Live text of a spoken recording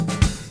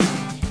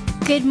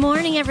Good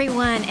morning,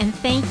 everyone, and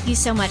thank you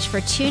so much for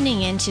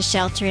tuning in to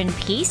Shelter in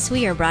Peace.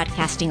 We are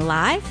broadcasting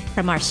live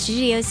from our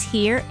studios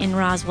here in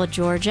Roswell,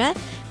 Georgia,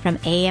 from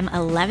AM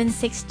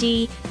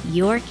 1160,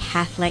 your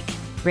Catholic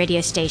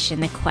radio station,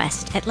 The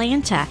Quest,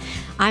 Atlanta.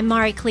 I'm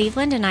Mari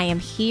Cleveland, and I am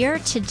here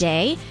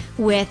today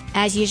with,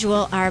 as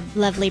usual, our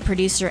lovely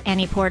producer,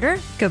 Annie Porter.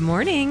 Good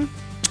morning.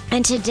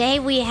 And today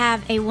we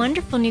have a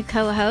wonderful new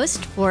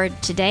co-host for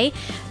today,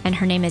 and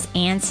her name is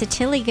Ann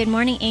Sottile. Good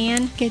morning,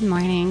 Ann. Good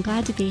morning.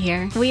 Glad to be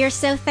here. We are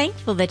so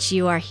thankful that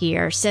you are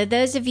here. So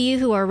those of you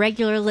who are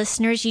regular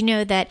listeners, you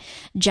know that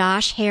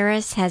Josh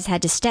Harris has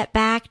had to step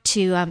back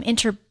to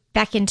enter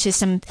back into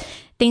some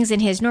things in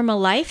his normal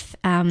life.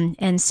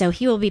 And so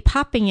he will be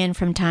popping in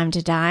from time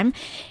to time.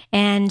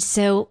 And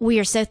so we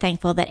are so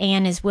thankful that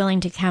Ann is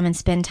willing to come and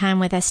spend time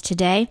with us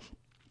today.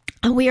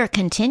 We are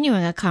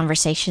continuing a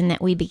conversation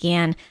that we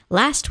began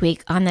last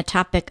week on the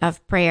topic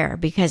of prayer,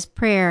 because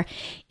prayer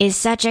is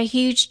such a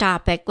huge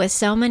topic with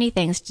so many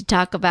things to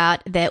talk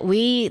about that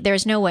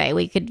there's no way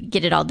we could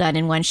get it all done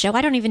in one show.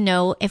 I don't even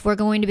know if we're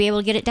going to be able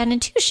to get it done in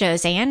 2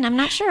 shows, Anne. I'm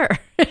not sure.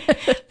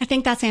 I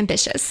think that's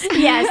ambitious.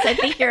 Yes, I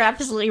think you're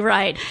absolutely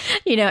right.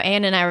 You know,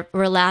 Anne and I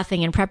were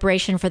laughing in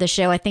preparation for the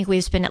show. I think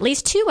we've spent at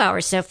least 2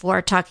 hours so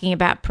far talking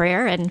about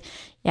prayer. And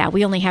yeah,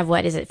 we only have,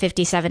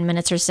 57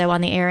 minutes or so on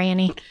the air,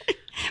 Annie?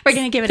 We're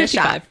going to give it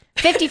 55. A shot.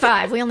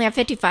 55. We only have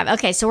 55.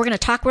 Okay, so we're going to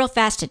talk real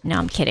fast. No,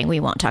 I'm kidding. We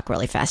won't talk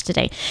really fast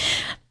today.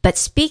 But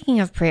speaking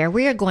of prayer,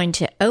 we are going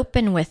to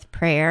open with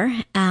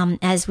prayer,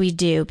 as we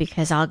do,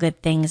 because all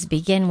good things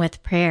begin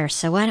with prayer.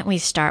 So why don't we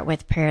start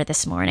with prayer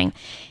this morning?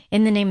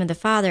 In the name of the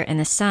Father, and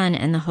the Son,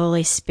 and the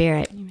Holy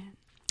Spirit. Amen.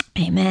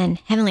 Amen.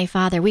 Heavenly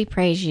Father, we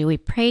praise you. We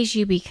praise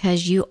you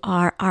because you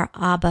are our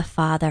Abba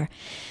Father.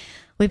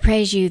 We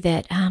praise you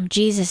that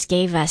Jesus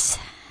gave us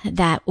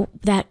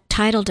that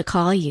title to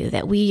call you,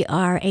 that we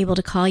are able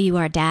to call you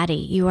our daddy.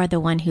 You are the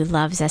one who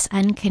loves us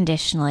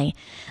unconditionally,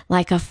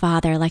 like a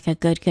father, like a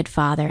good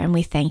father. And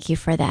we thank you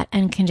for that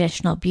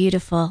unconditional,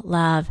 beautiful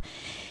love.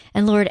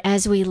 And Lord,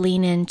 as we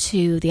lean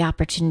into the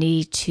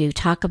opportunity to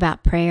talk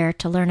about prayer,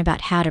 to learn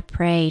about how to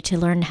pray, to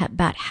learn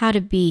about how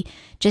to be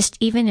just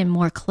even in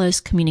more close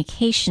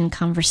communication,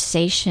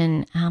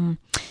 conversation,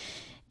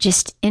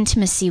 just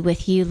intimacy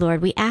with you,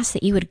 Lord, we ask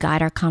that you would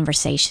guide our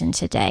conversation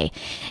today.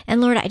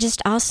 And Lord, I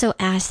just also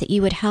ask that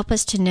you would help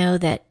us to know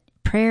that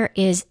prayer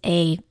is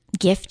a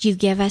gift you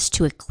give us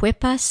to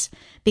equip us,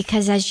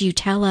 because as you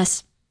tell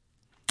us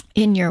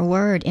in your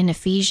word in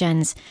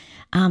Ephesians,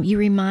 you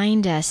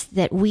remind us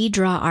that we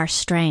draw our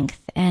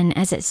strength. And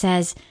as it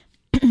says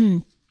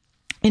in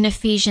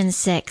Ephesians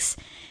 6,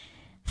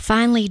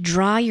 finally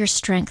draw your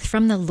strength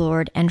from the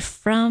Lord and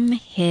from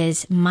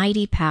his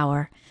mighty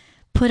power.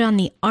 Put on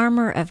the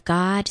armor of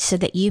God so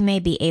that you may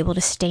be able to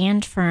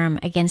stand firm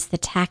against the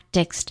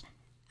tactics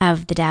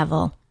of the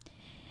devil.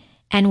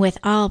 And with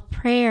all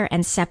prayer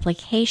and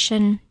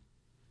supplication,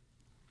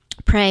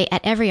 pray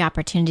at every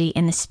opportunity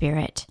in the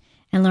Spirit.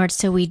 And Lord,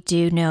 so we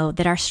do know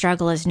that our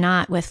struggle is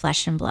not with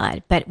flesh and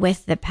blood, but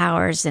with the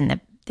powers and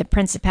the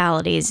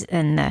principalities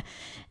and the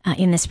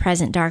in this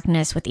present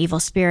darkness with evil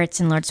spirits.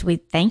 And Lord, so we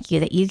thank you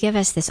that you give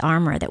us this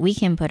armor that we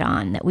can put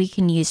on, that we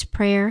can use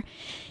prayer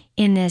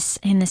in this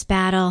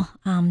battle,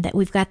 that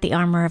we've got the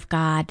armor of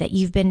God, that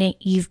you've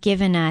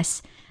given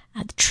us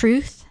the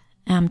truth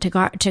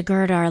to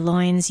gird our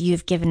loins.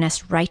 You've given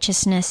us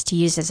righteousness to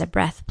use as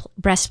a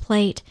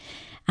breastplate,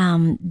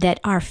 that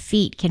our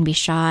feet can be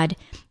shod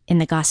in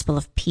the gospel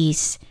of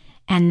peace,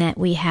 and that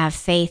we have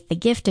faith, the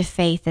gift of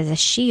faith, as a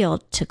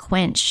shield to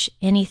quench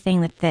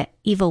anything that the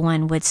evil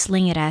one would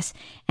sling at us,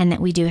 and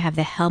that we do have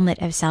the helmet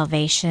of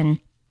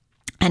salvation.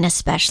 And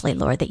especially,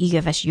 Lord, that you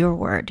give us your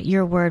word,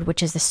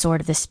 which is the sword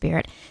of the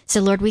Spirit.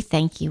 So, Lord, we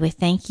thank you. We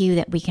thank you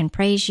that we can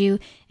praise you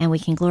and we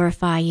can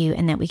glorify you,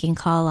 and that we can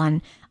call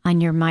on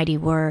your mighty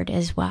word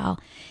as well.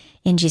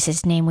 In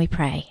Jesus' name we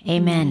pray.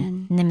 Amen.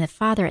 In the name of the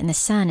Father, and the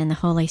Son, and the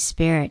Holy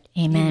Spirit.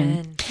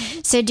 Amen.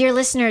 So, dear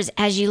listeners,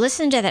 as you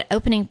listen to that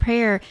opening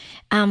prayer,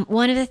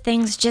 one of the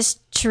things just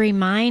to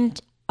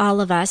remind all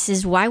of us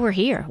is why we're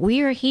here. We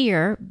are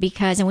here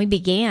because, and we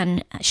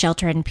began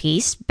Shelter in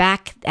Peace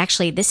back,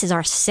 actually, this is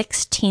our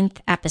 16th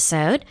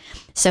episode.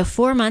 So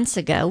 4 months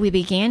ago, we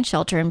began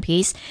Shelter in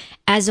Peace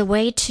as a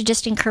way to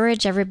just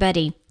encourage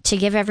everybody, to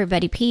give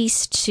everybody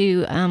peace,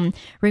 to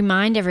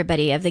remind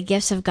everybody of the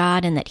gifts of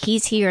God and that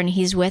he's here and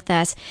he's with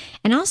us.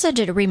 And also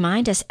to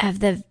remind us of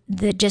the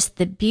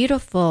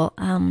beautiful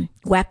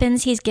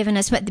weapons he's given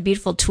us, but the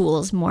beautiful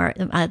tools, more,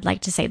 I'd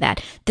like to say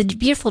that, the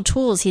beautiful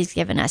tools he's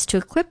given us to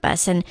equip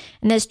us. And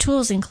those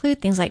tools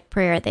include things like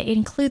prayer. They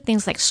include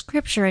things like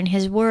scripture and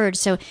his word.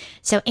 So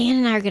Ann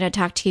and I are going to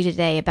talk to you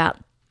today about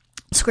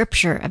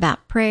scripture,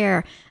 about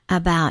prayer,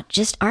 about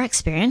just our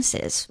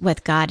experiences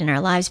with God in our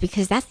lives,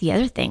 because that's the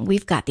other thing.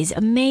 We've got these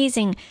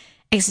amazing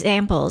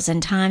examples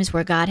and times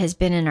where God has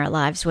been in our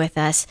lives with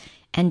us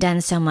and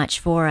done so much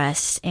for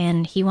us.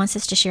 And he wants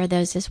us to share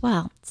those as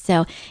well.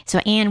 So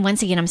Anne,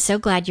 once again, I'm so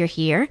glad you're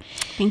here.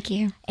 Thank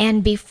you.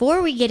 And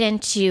before we get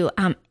into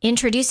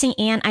introducing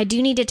Anne, I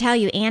do need to tell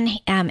you,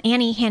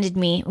 Annie handed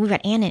me, we've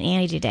got Anne and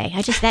Annie today.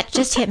 That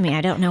just hit me.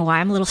 I don't know why.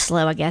 I'm a little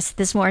slow, I guess,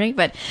 this morning.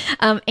 But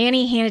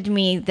Annie handed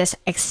me this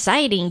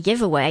exciting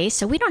giveaway.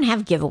 So we don't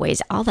have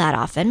giveaways all that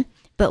often,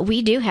 but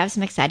we do have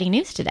some exciting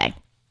news today.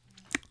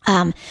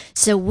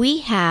 So we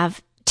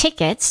have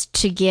tickets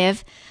to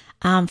give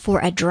for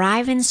a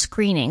drive-in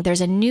screening.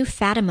 There's a new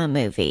Fatima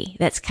movie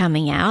that's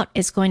coming out.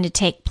 It's going to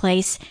take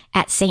place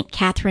at St.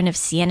 Catherine of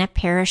Siena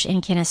Parish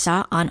in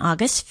Kennesaw on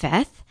August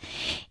 5th.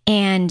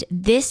 And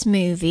this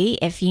movie,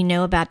 if you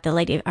know about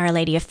Our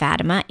Lady of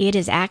Fatima, it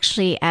is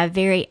actually a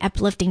very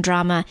uplifting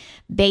drama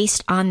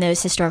based on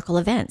those historical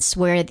events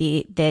where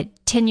the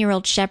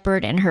 10-year-old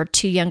shepherd and her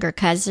two younger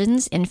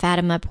cousins in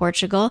Fatima,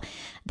 Portugal,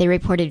 they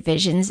reported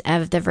visions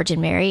of the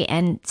Virgin Mary.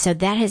 And so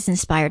that has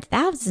inspired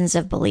thousands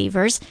of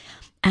believers.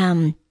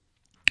 And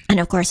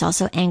of course,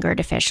 also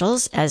angered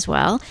officials as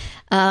well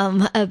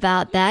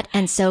about that.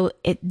 And so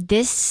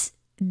this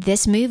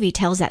movie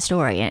tells that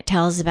story, and it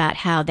tells about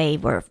how they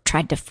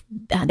tried to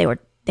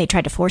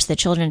force the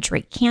children to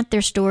recant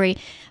their story,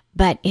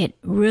 but it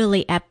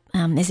really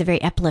is a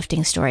very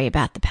uplifting story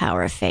about the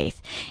power of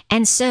faith.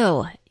 And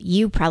so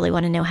you probably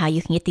want to know how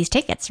you can get these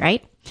tickets,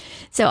 right?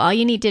 So all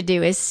you need to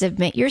do is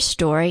submit your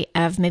story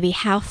of maybe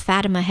how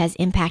Fatima has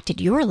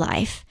impacted your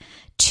life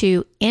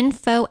to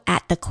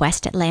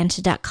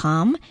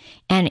info@thequestatlanta.com.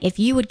 And if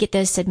you would get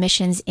those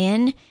submissions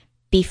in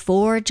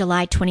before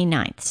July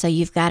 29th, so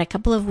you've got a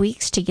couple of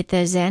weeks to get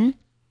those in.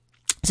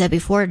 So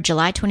before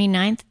July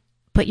 29th,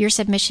 put your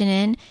submission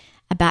in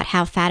about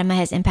how Fatima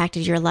has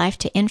impacted your life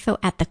to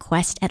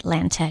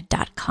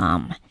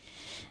info@thequestatlanta.com.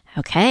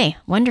 Okay,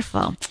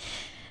 wonderful.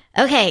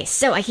 Okay,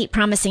 so I keep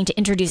promising to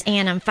introduce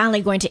Anne. I'm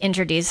finally going to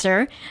introduce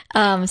her.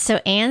 So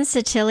Anne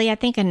Sottile, I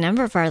think a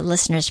number of our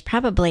listeners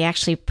probably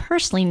actually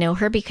personally know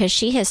her because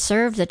she has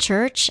served the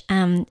church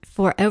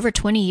for over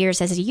 20 years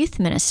as a youth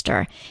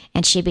minister.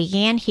 And she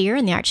began here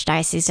in the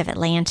Archdiocese of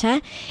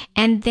Atlanta.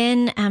 And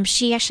then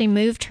she actually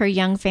moved her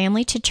young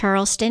family to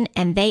Charleston,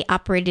 and they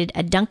operated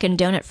a Dunkin'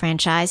 Donut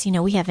franchise. You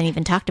know, we haven't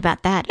even talked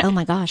about that. Oh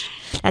my gosh,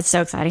 that's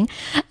so exciting.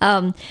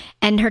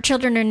 And her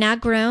children are now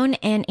grown,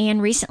 and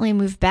Anne recently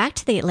moved back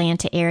to the Atlanta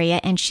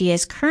area, and she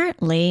is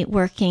currently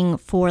working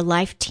for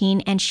Life Teen,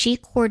 and she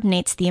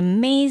coordinates the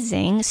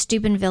amazing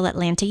Steubenville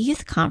Atlanta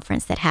Youth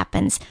Conference that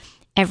happens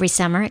every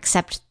summer,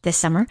 except this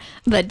summer,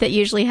 but that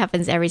usually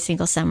happens every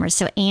single summer.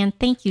 So Anne,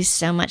 thank you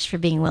so much for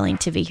being willing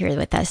to be here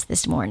with us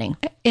this morning.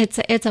 It's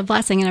a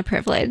blessing and a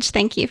privilege.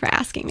 Thank you for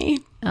asking me.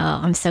 Oh,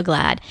 I'm so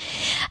glad.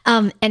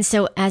 And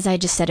so, as I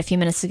just said a few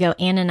minutes ago,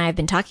 Anne and I have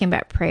been talking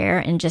about prayer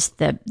and just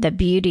the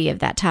beauty of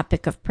that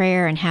topic of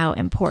prayer and how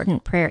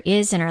important prayer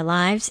is in our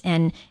lives.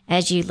 And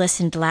as you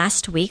listened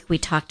last week, we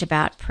talked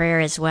about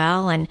prayer as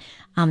well, and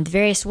the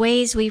various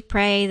ways we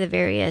pray, the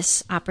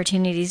various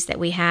opportunities that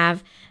we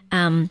have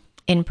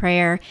in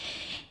prayer.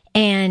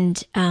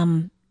 And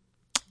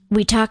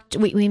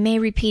we may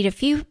repeat a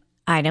few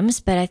items,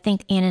 but I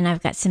think Anne and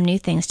I've got some new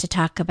things to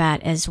talk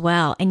about as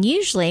well. And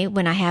usually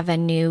when I have a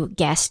new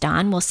guest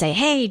on, we'll say,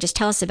 hey, just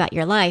tell us about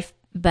your life.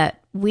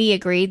 But we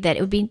agreed that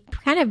it would be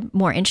kind of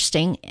more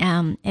interesting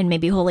and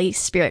maybe Holy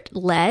Spirit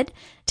led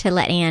to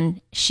let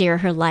Anne share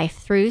her life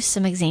through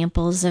some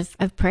examples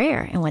of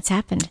prayer and what's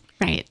happened.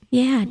 Right.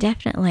 Yeah,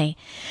 definitely.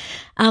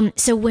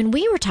 So when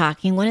we were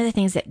talking, one of the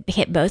things that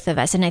hit both of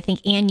us, and I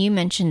think, Anne, you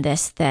mentioned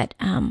this, that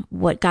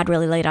what God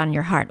really laid on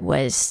your heart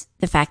was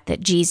the fact that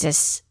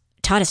Jesus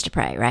taught us to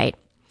pray, right?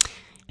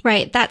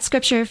 Right. That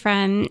scripture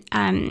from,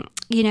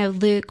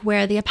 Luke,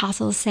 where the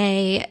apostles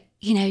say,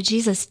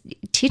 Jesus,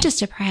 teach us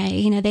to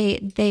pray.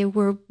 They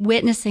were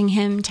witnessing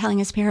him telling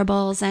his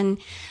parables and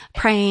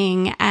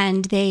praying,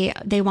 and they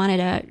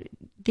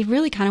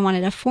really kind of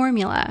wanted a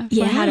formula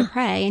for how to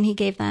pray, and he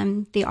gave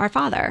them the Our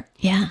Father.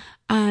 Yeah.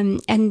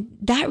 And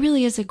that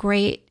really is a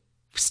great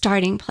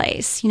starting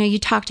place. You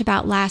talked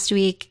about last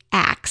week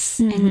Acts,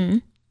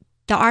 and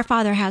the Our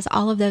Father has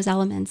all of those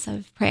elements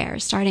of prayer,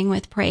 starting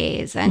with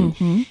praise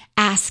and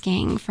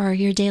asking for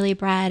your daily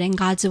bread and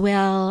God's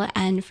will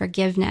and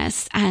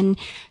forgiveness. And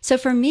so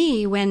for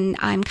me, when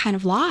I'm kind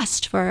of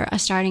lost for a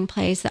starting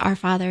place, the Our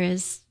Father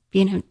is,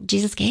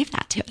 Jesus gave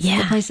that to us. Yeah.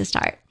 It's the place to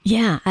start.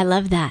 Yeah, I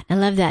love that.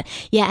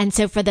 Yeah, and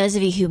so for those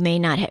of you who may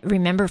not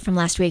remember from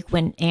last week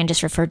when Anne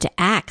just referred to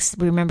Acts,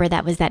 remember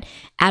that was that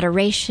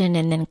adoration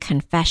and then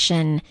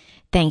confession,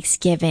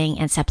 thanksgiving,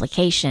 and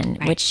supplication,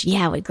 right. Which,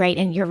 great.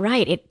 And you're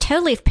right. It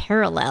totally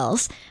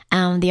parallels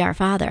the Our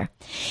Father.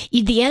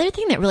 The other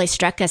thing that really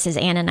struck us as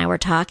Anne and I were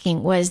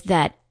talking was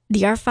that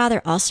the Our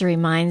Father also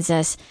reminds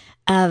us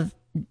of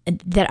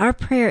that our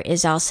prayer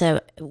is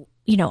also,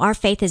 our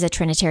faith is a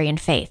Trinitarian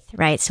faith,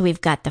 right? So we've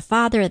got the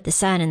Father, the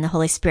Son, and the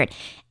Holy Spirit.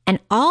 And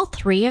all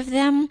three of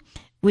them,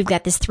 we've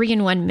got this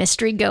 3-in-1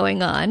 mystery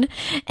going on,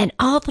 and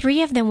all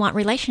three of them want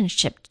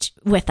relationship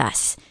with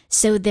us.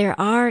 So there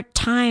are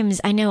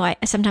times, I know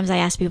sometimes I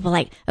ask people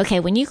like, okay,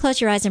 when you close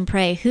your eyes and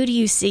pray, who do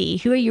you see?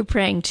 Who are you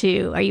praying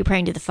to? Are you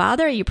praying to the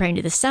Father? Are you praying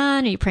to the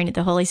Son? Are you praying to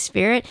the Holy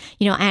Spirit?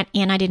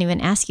 And I didn't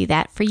even ask you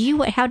that. For you,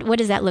 what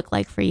does that look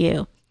like for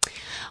you?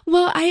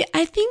 Well,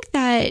 I think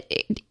that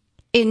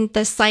in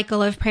the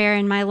cycle of prayer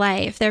in my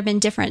life, there have been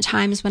different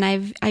times when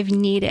I've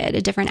needed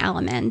a different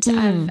element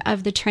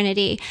of the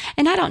Trinity.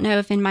 And I don't know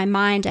if in my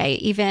mind I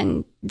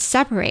even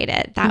separate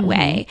it that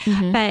way.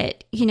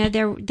 But,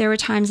 there were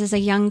times as a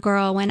young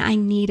girl when I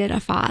needed a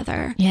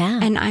father. Yeah.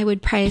 And I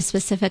would pray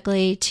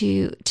specifically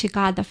to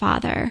God the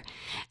Father.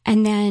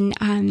 And then,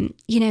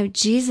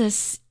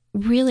 Jesus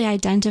really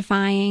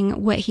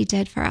identifying what he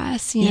did for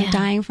us,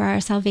 dying for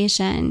our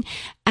salvation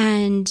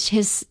and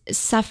his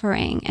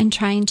suffering, and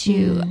trying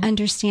to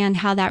understand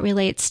how that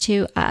relates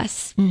to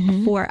us,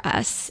 for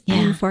us,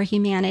 and for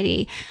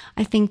humanity.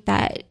 I think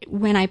that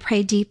when I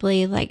pray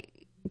deeply, that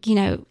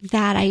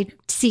I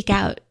seek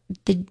out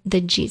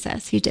the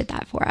Jesus who did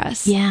that for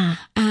us. Yeah.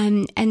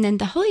 And then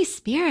the Holy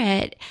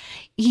Spirit,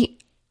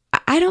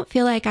 I don't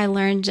feel like I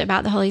learned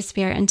about the Holy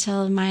Spirit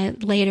until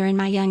later in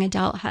my young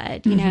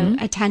adulthood,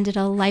 attended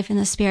a Life in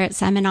the Spirit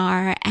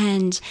seminar,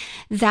 and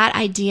that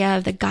idea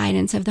of the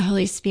guidance of the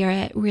Holy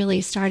Spirit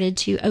really started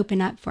to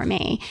open up for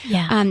me.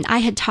 Yeah. I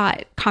had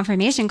taught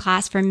confirmation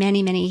class for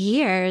many, many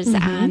years,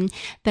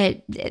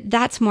 but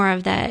that's more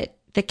of the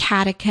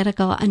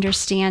catechetical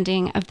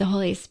understanding of the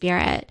Holy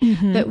Spirit,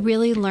 but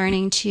really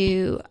learning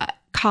to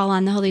call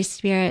on the Holy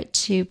Spirit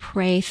to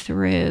pray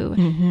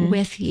through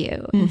with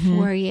you and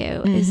for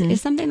you is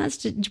something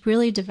that's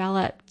really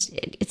developed.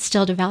 It's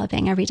still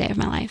developing every day of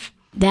my life.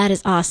 That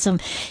is awesome.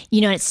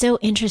 It's so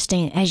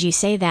interesting as you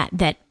say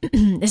that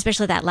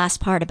especially that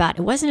last part about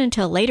it wasn't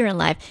until later in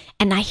life.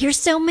 And I hear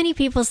so many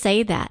people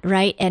say that,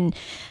 right? And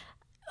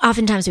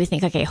oftentimes we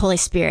think, okay, Holy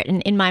Spirit,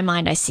 and in my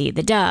mind, I see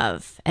the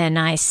dove and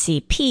I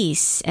see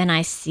peace. And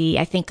I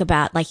think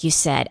about, like you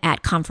said,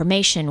 at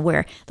confirmation,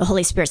 where the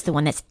Holy Spirit's the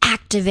one that's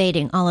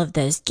activating all of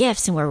those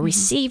gifts, and we're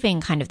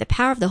receiving kind of the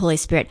power of the Holy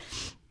Spirit.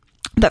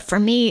 But for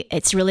me,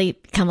 it's really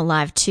come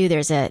alive too.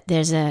 There's a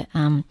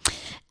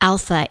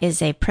Alpha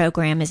is a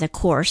program, is a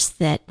course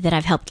that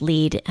I've helped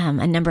lead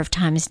a number of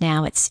times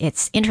now.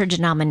 It's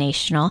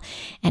interdenominational,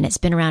 and it's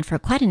been around for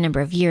quite a number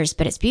of years,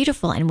 but it's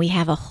beautiful. And we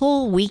have a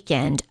whole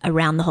weekend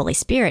around the Holy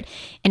Spirit,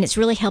 and it's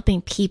really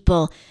helping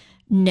people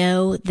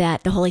know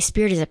that the Holy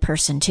Spirit is a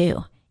person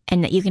too,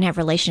 and that you can have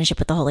a relationship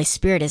with the Holy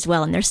Spirit as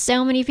well. And there's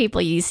so many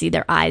people, you see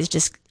their eyes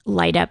just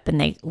light up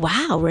and they,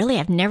 wow, really?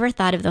 I've never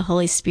thought of the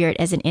Holy Spirit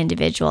as an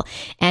individual.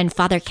 And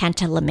Father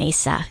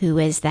Cantalamessa, who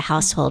is the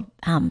household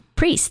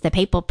priest, the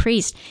papal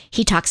priest,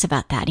 he talks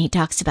about that. And he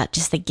talks about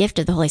just the gift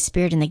of the Holy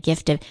Spirit and the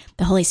gift of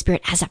the Holy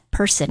Spirit as a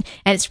person.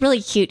 And it's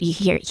really cute. You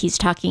hear he's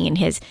talking in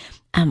his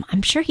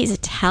I'm sure he's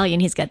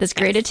Italian. He's got this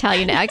great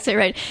Italian accent,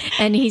 right?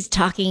 And he's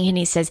talking and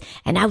he says,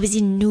 and I was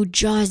in New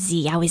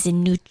Jersey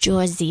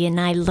and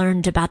I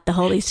learned about the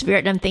Holy Spirit.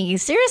 And I'm thinking,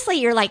 seriously,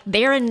 you're like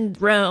there in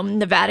Rome,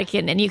 the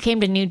Vatican, and you came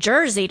to New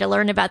Jersey to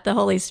learn about the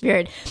Holy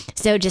Spirit.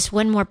 So just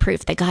one more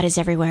proof that God is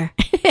everywhere.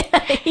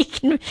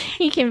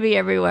 He can be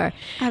everywhere.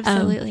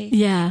 Absolutely.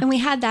 Yeah. And we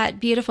had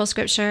that beautiful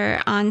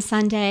scripture on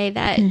Sunday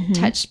that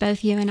touched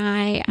both you and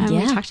I.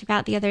 We talked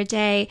about the other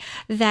day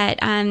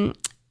that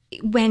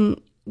when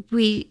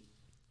we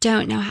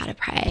don't know how to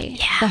pray,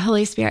 the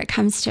Holy Spirit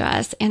comes to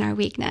us in our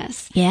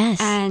weakness. Yes.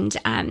 And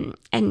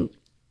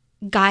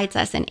guides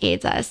us and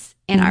aids us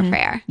in our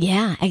prayer.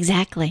 Yeah,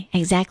 exactly.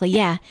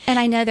 Yeah. And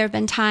I know there have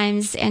been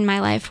times in my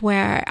life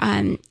where,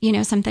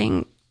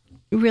 something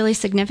really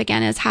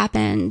significant has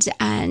happened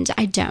and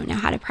I don't know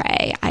how to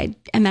pray. I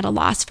am at a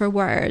loss for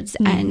words.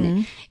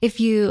 And if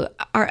you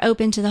are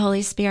open to the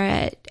Holy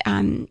Spirit,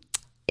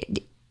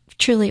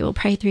 truly it will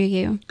pray through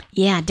you.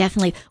 Yeah,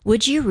 definitely.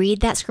 Would you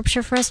read that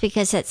scripture for us?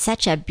 Because it's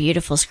such a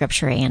beautiful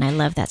scripture, and I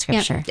love that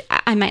scripture.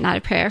 Yeah, I might not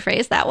have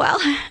paraphrased that well.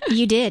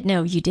 You did.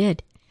 No, you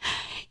did.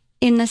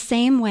 In the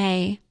same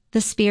way, the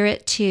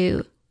Spirit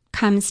too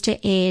comes to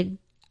aid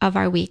of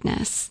our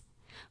weakness.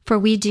 For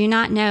we do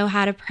not know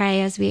how to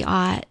pray as we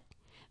ought,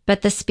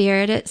 but the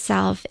Spirit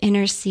itself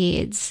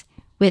intercedes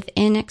with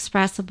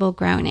inexpressible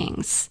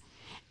groanings.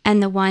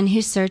 And the one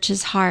who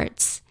searches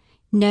hearts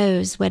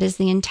knows what is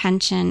the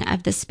intention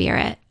of the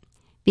Spirit,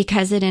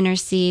 because it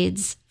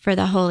intercedes for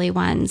the holy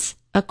ones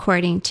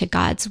according to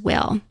God's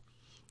will.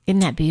 Isn't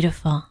that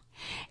beautiful?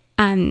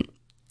 I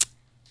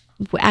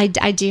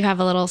do have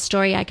a little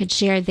story I could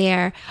share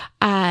there.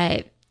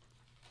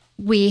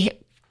 We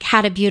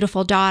had a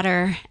beautiful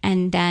daughter,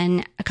 and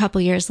then a couple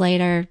years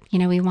later,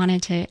 we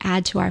wanted to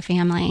add to our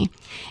family.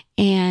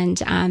 And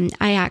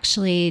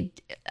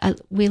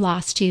we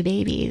lost 2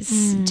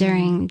 babies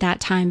during that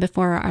time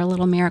before our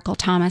little miracle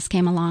Thomas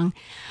came along.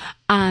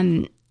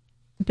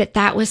 But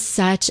that was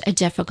such a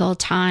difficult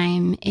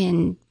time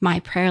in my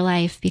prayer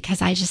life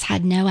because I just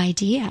had no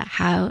idea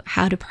how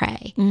to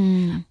pray.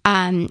 And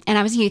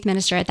I was a youth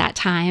minister at that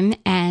time,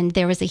 and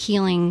there was a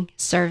healing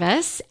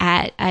service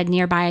at a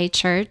nearby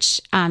church,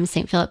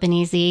 St. Philip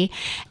Benizi,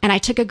 and I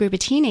took a group of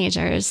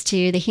teenagers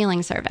to the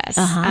healing service.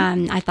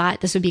 I thought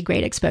this would be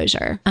great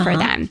exposure for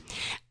them.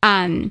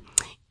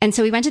 And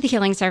so we went to the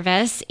healing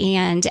service,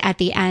 and at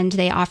the end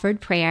they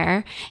offered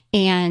prayer,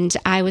 and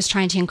I was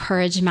trying to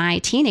encourage my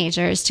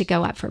teenagers to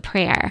go up for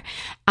prayer.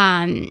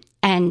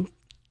 And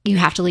you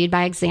have to lead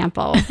by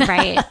example,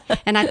 right?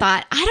 And I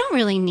thought, I don't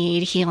really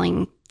need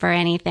healing for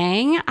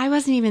anything. I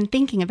wasn't even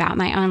thinking about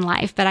my own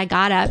life, but I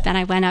got up and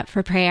I went up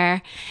for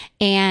prayer,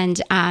 and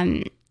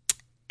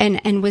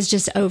was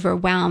just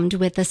overwhelmed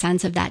with the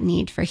sense of that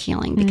need for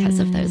healing because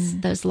of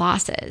those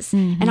losses.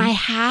 And I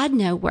had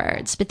no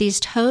words, but these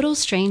total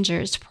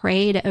strangers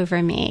prayed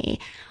over me,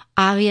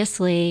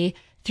 obviously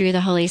through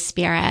the Holy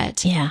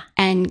Spirit. Yeah.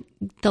 And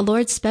the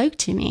Lord spoke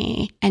to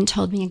me and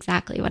told me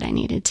exactly what I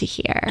needed to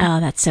hear.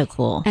 Oh, that's so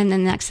cool. And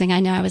then the next thing I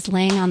know, I was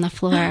laying on the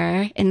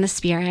floor in the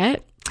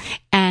Spirit.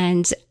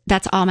 And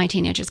that's all my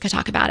teenagers could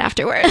talk about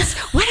afterwards.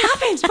 What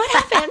happened? What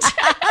happened?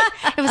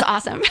 It was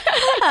awesome.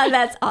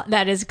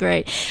 That is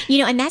great.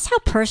 And that's how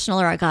personal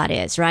our God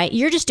is, right?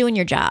 You're just doing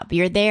your job.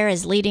 You're there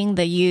as leading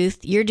the youth.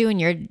 You're doing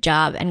your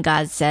job. And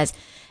God says,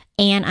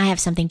 "And I have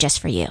something just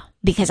for you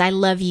because I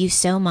love you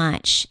so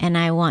much. And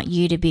I want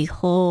you to be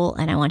whole.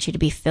 And I want you to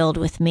be filled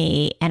with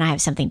me. And I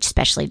have something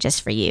especially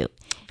just for you."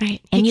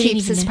 Right. And he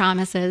keeps his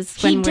promises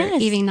when we're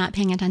even not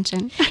paying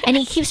attention. And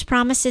he keeps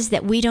promises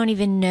that we don't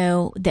even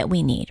know that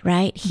we need,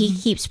 right? He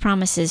keeps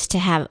promises to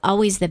have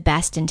always the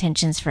best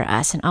intentions for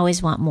us and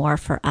always want more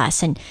for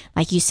us. And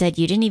like you said,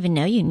 you didn't even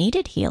know you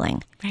needed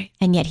healing. Right.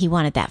 And yet he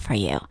wanted that for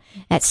you.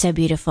 That's so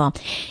beautiful.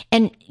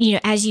 And,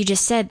 as you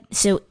just said,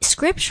 so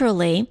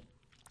scripturally,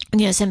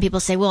 some people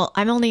say, well,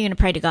 I'm only going to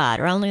pray to God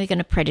or only going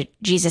to pray to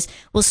Jesus.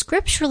 Well,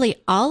 scripturally,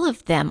 all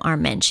of them are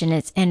mentioned.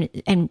 It's,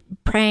 and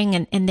praying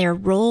and their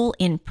role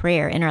in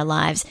prayer in our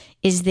lives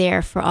is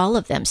there for all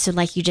of them. So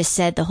like you just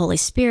said, the Holy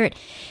Spirit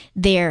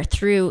there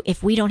through,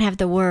 if we don't have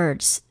the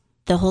words,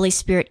 the Holy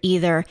Spirit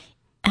either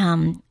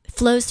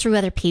flows through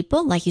other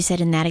people, like you said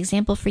in that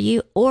example for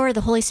you, or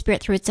the Holy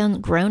Spirit through its own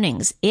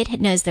groanings.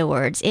 It knows the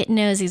words. It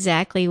knows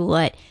exactly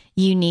what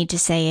you need to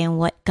say and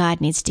what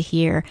God needs to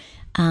hear.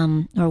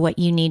 Or what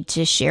you need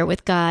to share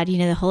with God.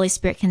 The Holy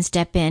Spirit can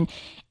step in.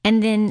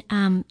 And then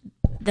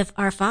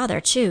our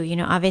Father too,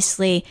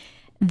 obviously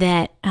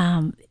that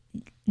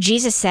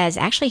Jesus says,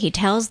 actually he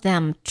tells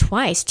them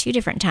twice, two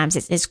different times.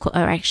 It's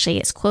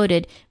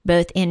quoted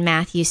both in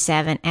Matthew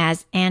 7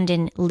 and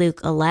in Luke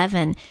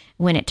 11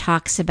 when it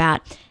talks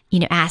about,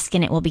 ask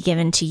and it will be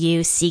given to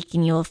you, seek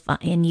and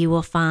you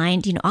will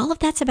find. All of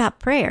that's about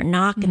prayer.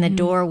 Knock and the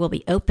door will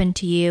be open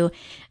to you.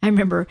 I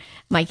remember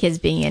my kids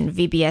being in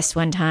VBS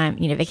one time,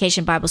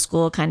 Vacation Bible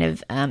School, kind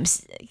of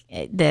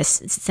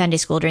this Sunday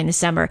school during the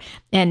summer,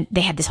 and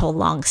they had this whole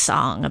long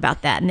song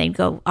about that, and they'd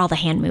go all the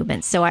hand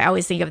movements. So I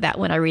always think of that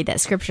when I read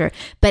that scripture.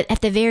 But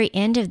at the very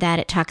end of that,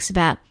 it talks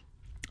about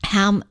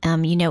how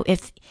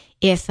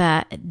if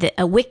a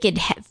wicked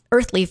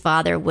earthly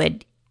father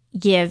would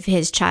give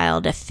his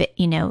child a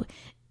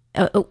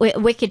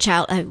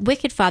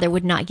wicked father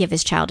would not give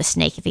his child a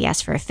snake if he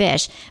asked for a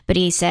fish. But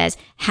he says,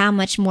 how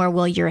much more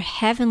will your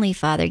heavenly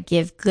Father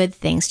give good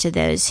things to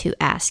those who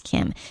ask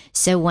him?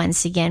 So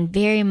once again,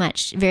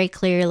 very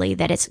clearly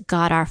that it's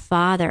God our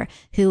Father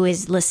who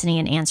is listening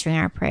and answering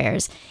our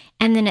prayers.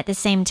 And then at the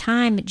same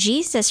time,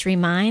 Jesus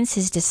reminds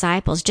his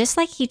disciples, just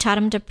like he taught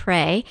them to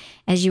pray,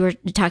 as you were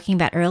talking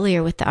about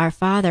earlier with the Our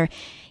Father,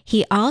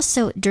 he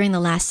also, during the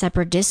Last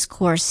Supper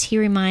discourse, he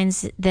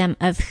reminds them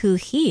of who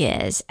he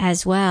is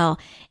as well.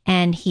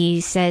 And he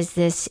says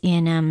this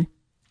in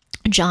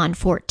John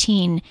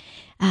 14,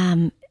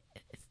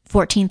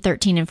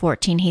 13 and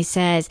 14. He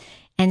says,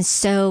 "And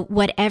so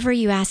whatever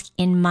you ask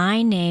in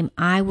my name,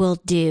 I will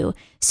do,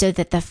 so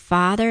that the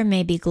Father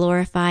may be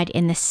glorified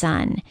in the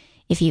Son.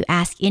 If you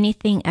ask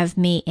anything of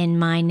me in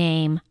my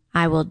name,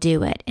 I will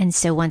do it." And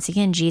so once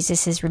again,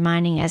 Jesus is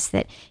reminding us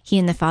that he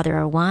and the Father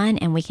are one,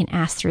 and we can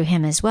ask through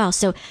him as well.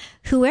 So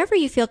whoever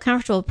you feel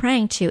comfortable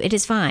praying to, it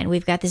is fine.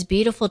 We've got this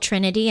beautiful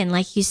Trinity. And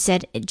like you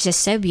said just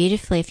so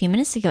beautifully a few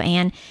minutes ago,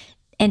 Anne,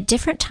 at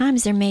different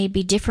times, there may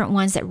be different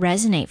ones that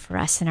resonate for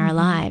us in our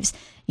lives.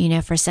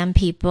 For some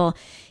people,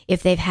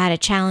 if they've had a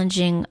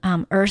challenging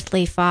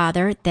earthly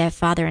father, their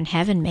Father in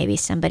heaven may be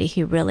somebody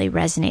who really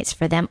resonates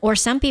for them. Or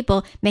some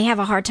people may have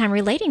a hard time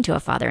relating to a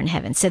Father in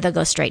heaven, so they'll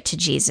go straight to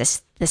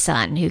Jesus, the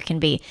Son, who can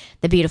be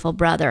the beautiful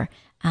brother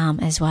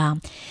as well.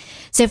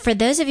 So for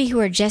those of you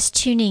who are just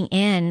tuning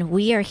in,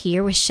 we are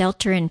here with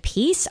Shelter in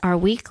Peace, our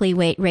weekly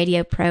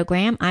radio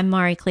program. I'm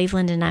Mari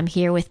Cleveland, and I'm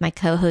here with my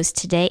co-host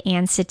today,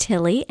 Anne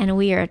Sottile, and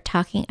we are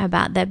talking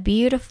about the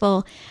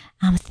beautiful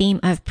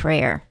theme of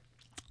prayer.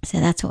 So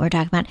that's what we're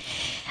talking about.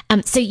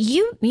 So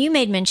you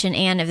made mention,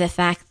 Anne, of the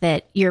fact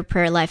that your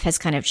prayer life has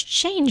kind of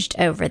changed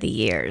over the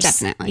years.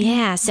 Definitely.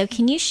 Yeah. So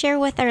can you share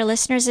with our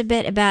listeners a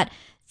bit about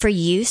for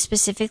you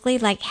specifically,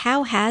 like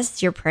how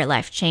has your prayer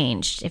life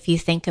changed if you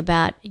think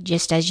about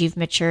just as you've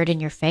matured in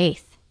your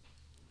faith?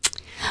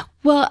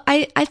 Well,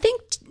 I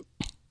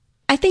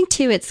think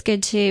too, it's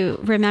good to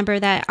remember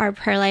that our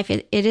prayer life,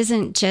 it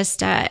isn't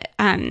just a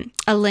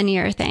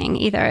linear thing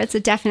either. It's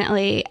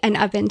definitely an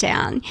up and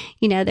down.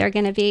 There are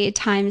going to be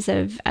times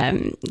of,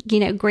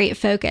 great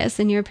focus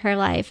in your prayer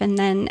life, and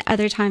then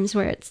other times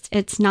where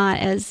it's not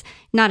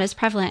as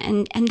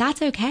prevalent, and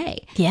that's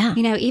okay. Yeah.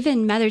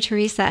 Even Mother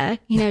Teresa,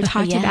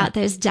 talked about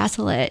those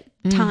desolate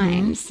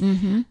times.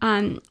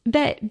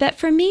 But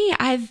for me,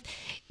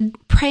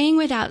 praying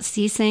without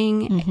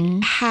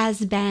ceasing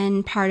has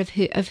been part of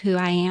who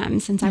I am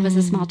since I was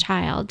a small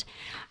child.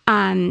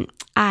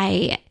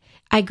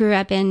 I grew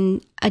up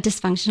in a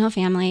dysfunctional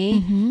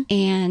family,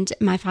 and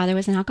my father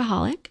was an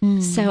alcoholic.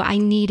 So I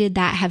needed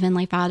that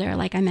Heavenly Father,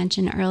 like I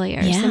mentioned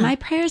earlier. Yeah. So my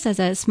prayers as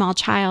a small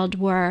child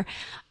were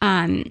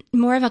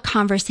more of a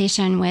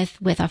conversation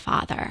with a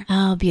father.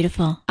 Oh,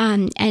 beautiful.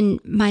 And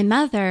my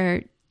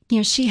mother,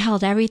 she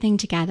held everything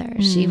together.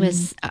 She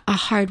was a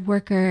hard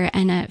worker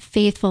and a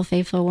faithful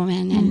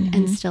woman,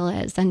 and still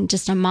is, and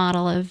just a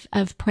model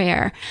of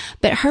prayer.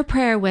 But her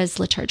prayer was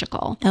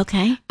liturgical.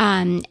 Okay.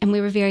 And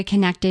we were very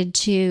connected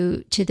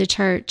to the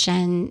church,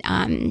 and,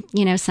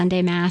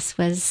 Sunday Mass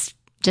was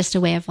just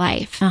a way of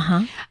life.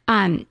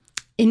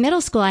 In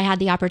middle school, I had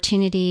the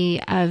opportunity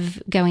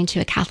of going to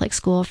a Catholic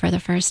school for the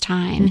first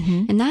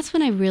time. And that's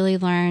when I really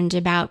learned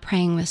about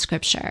praying with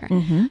scripture.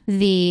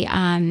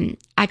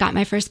 I got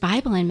my first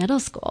Bible in middle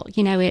school.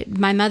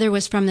 My mother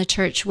was from the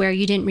church where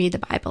you didn't read the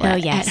Bible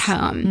at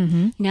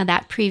home,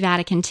 that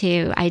pre-Vatican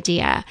II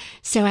idea.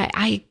 So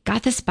I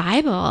got this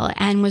Bible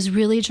and was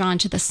really drawn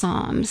to the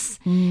Psalms.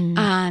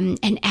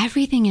 And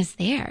everything is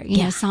there,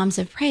 Psalms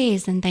of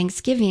praise and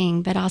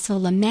thanksgiving, but also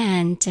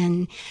lament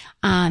and,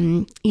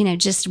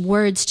 just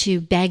words to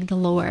beg the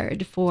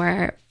Lord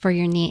for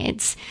your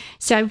needs.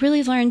 So I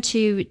really learned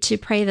to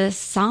pray the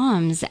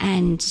Psalms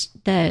and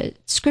the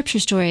scripture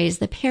stories,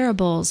 the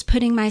parables,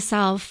 putting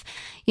myself,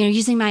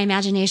 using my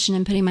imagination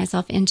and putting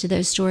myself into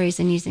those stories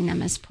and using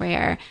them as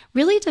prayer,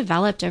 really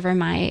developed over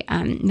my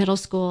middle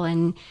school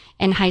and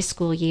high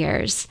school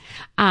years.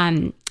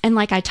 And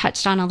like I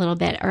touched on a little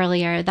bit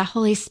earlier, the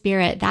Holy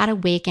Spirit, that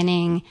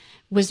awakening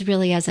was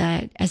really as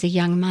a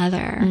young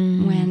mother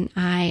when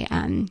I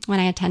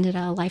attended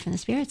a Life in the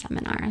Spirit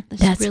seminar.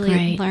 That's really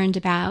great. Learned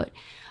about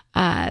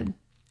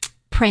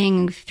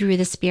praying through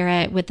the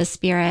Spirit, with the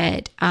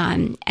Spirit,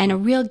 and a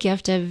real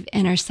gift of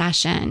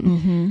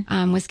intercession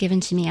was given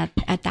to me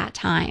at that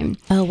time.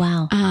 Oh,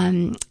 wow.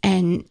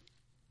 And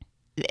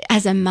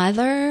as a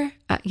mother,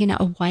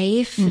 a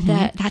wife,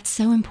 that's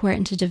so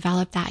important to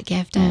develop that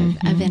gift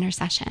of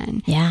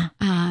intercession. Yeah.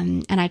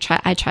 And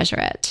I treasure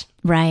it.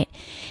 Right.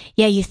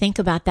 Yeah, you think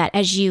about that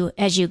as you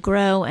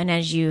grow and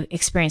as you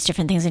experience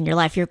different things in your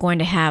life, you're going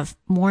to have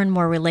more and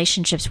more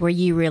relationships where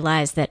you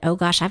realize that, oh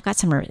gosh, I've got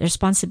some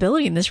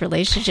responsibility in this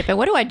relationship, and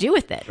what do I do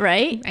with it?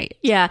 Right? Right.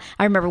 Yeah.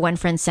 I remember one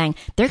friend saying,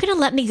 they're going to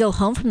let me go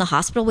home from the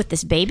hospital with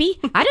this baby.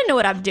 I didn't know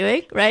what I'm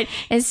doing. Right.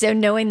 And so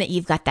knowing that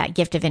you've got that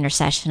gift of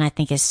intercession, I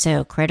think is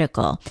so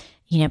critical,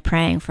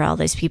 praying for all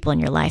those people in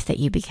your life that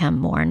you become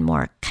more and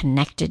more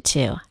connected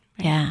to.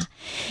 Yeah.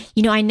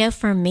 I know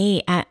for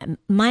me,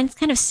 mine's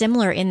kind of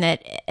similar in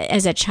that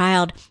as a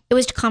child, it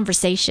was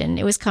conversation.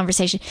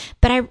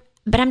 But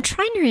I'm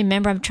trying to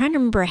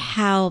remember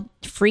how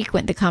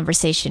frequent the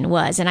conversation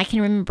was. And I can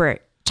remember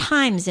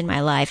times in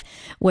my life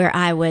where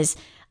I was,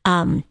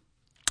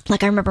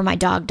 like I remember my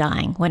dog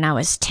dying when I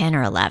was 10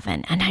 or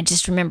 11. And I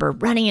just remember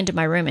running into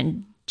my room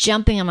and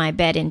jumping on my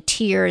bed in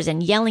tears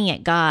and yelling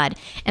at God.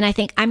 And I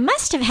think I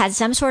must have had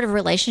some sort of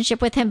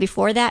relationship with him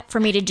before that for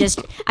me to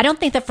just, I don't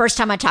think the first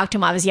time I talked to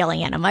him, I was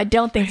yelling at him. I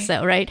don't think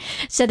so, right?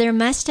 So there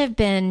must have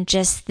been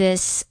just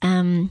this,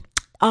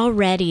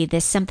 already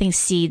this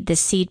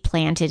seed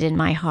planted in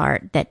my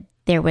heart that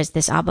there was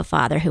this Abba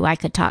Father who I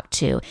could talk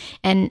to.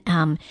 And,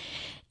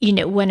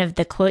 one of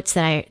the quotes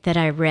that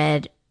I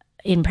read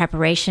in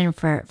preparation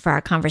for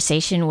our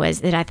conversation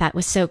was that I thought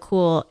was so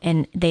cool.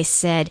 And they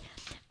said,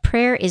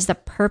 prayer is the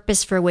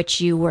purpose for which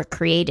you were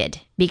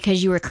created,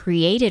 because you were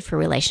created for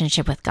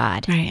relationship with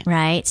God,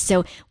 right?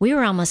 So we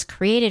were almost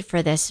created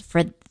for this,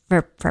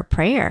 for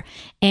prayer.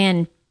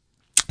 And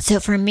so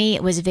for me,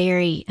 it was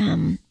very,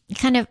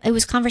 it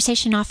was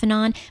conversation off and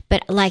on,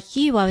 but like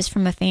you, I was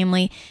from a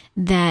family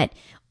that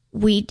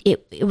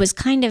it was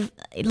kind of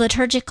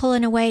liturgical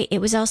in a way. It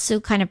was also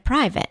kind of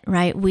private,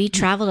 right? We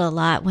traveled a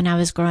lot when I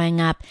was growing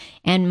up,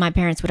 and my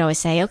parents would always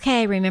say,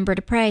 okay, remember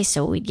to pray.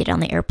 So we'd get on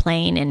the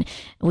airplane and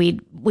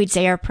we'd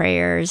say our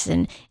prayers,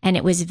 and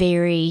it was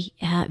very,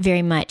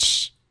 very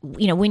much,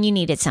 when you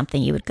needed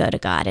something, you would go to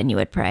God and you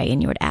would pray and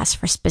you would ask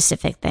for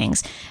specific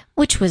things,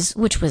 which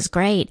was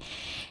great.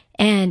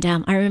 And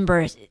I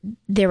remember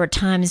there were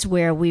times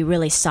where we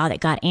really saw that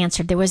God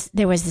answered. There was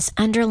this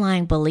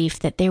underlying belief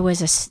that there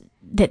was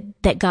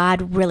that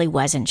God really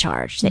was in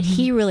charge, that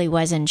he really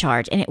was in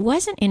charge. And it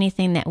wasn't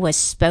anything that was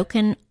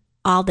spoken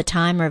all the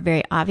time or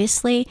very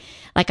obviously.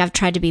 Like I've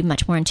tried to be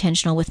much more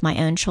intentional with my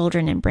own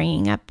children and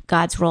bringing up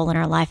God's role in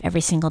our life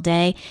every single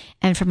day.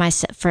 And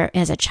for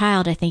as a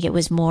child, I think it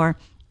was more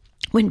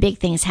when big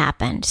things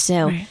happened.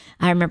 So right.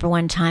 I remember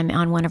one time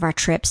on one of our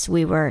trips,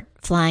 we were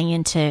flying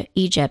into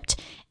Egypt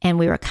and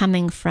we were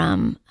coming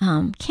from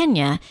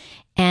Kenya.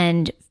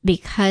 And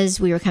because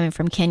we were coming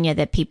from Kenya,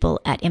 the people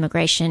at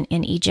immigration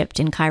in Egypt,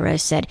 in Cairo,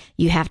 said,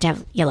 you have to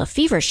have yellow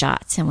fever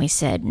shots. And we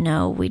said,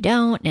 no, we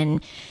don't.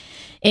 And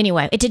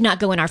anyway, it did not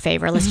go in our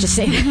favor. Let's just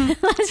say that.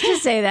 Let's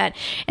just say that.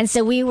 And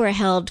so we were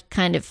held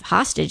kind of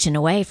hostage in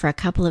a way for a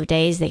couple of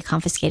days. They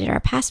confiscated our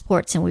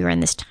passports, and we were in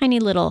this tiny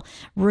little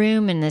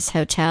room in this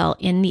hotel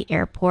in the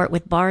airport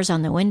with bars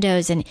on the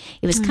windows. And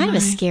it was kind of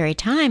a scary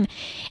time.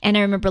 And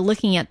I remember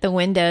looking at the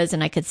windows,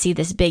 and I could see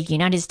this big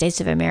United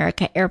States of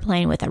America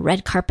airplane with a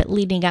red carpet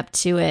leading up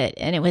to it.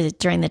 And it was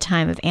during the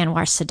time of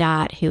Anwar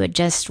Sadat, who had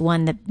just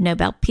won the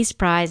Nobel Peace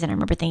Prize. And I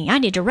remember thinking, I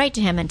need to write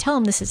to him and tell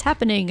him this is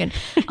happening and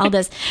all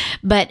this.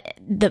 But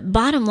the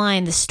bottom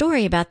line, the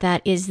story about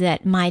that is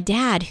that my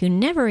dad, who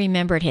never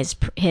remembered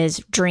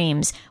his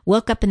dreams,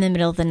 woke up in the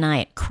middle of the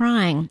night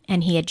crying,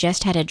 and he had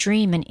just had a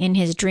dream. And in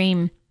his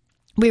dream,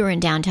 we were in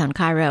downtown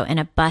Cairo, and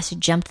a bus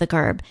jumped the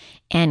curb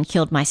and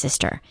killed my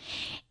sister.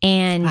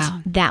 And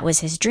that was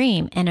his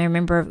dream. And I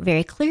remember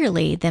very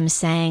clearly them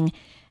saying,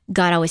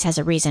 God always has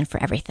a reason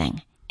for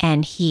everything.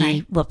 And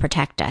he will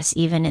protect us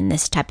even in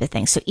this type of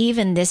thing. So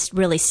even this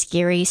really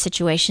scary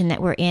situation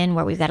that we're in,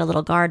 where we've got a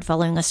little guard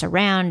following us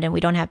around and we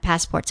don't have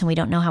passports and we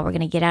don't know how we're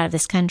going to get out of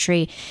this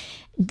country,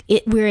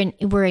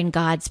 we're in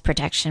God's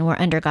protection. We're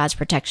under God's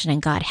protection,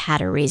 and God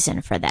had a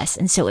reason for this.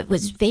 And so it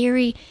was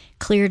very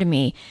clear to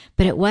me,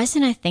 but it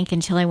wasn't, I think,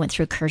 until I went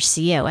through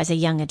Curcio as a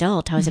young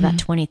adult, I was about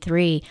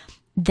 23,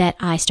 that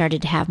I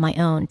started to have my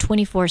own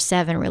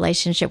 24/7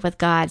 relationship with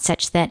God,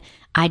 such that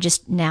I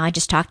just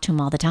talk to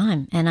him all the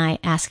time, and I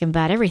ask him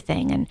about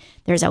everything. And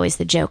there's always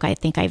the joke. I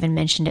think I even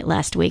mentioned it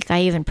last week.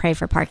 I even pray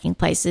for parking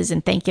places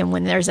and thank him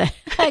when there's a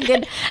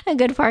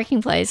good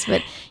parking place.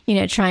 But,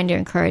 trying to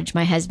encourage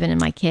my husband and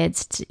my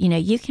kids to,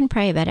 you can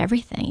pray about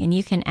everything, and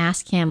you can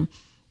ask him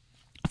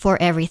for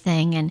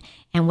everything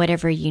and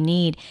whatever you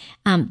need.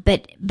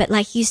 But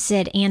like you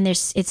said, Anne,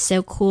 it's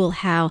so cool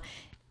how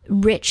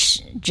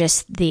rich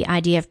just the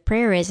idea of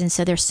prayer is. And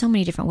so there's so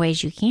many different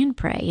ways you can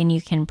pray, and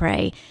you can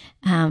pray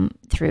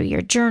through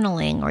your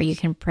journaling, or you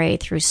can pray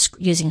through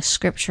using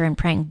scripture and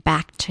praying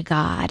back to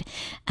God.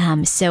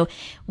 So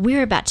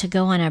we're about to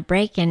go on a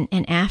break,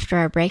 and after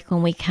our break,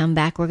 when we come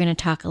back, we're going to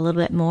talk a little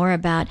bit more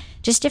about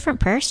just different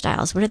prayer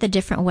styles. What are the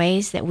different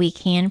ways that we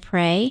can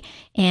pray?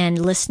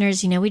 And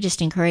listeners, we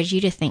just encourage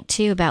you to think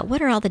too about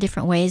what are all the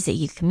different ways that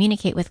you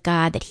communicate with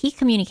God, that he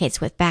communicates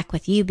back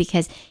with you,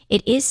 because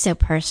it is so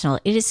personal.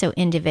 It is so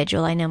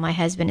individual. I know my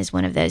husband is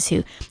one of those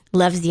who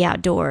loves the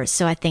outdoors.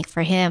 So I think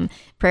for him,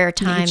 prayer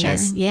time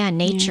is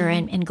nature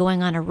and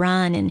going on a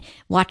run and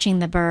watching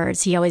the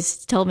birds. He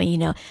always told me,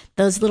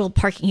 those little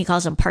he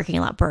calls them parking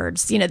lot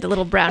birds, the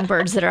little brown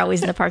birds that are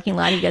always in the parking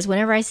lot. He goes,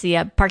 whenever I see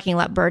a parking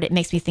lot bird, it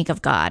makes me think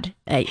of God.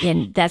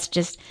 And that's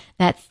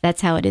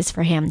how it is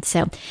for him.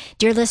 So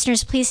dear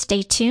listeners, please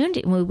stay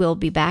tuned. We will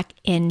be back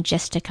in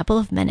just a couple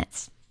of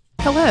minutes.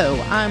 Hello,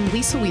 I'm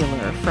Lisa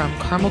Wheeler from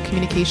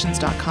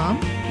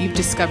CarmelCommunications.com. You've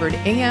discovered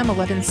AM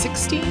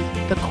 1160,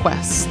 The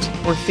Quest,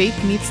 where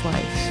faith meets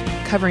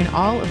life, covering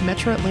all of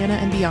Metro Atlanta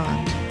and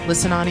beyond.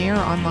 Listen on air or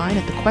online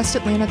at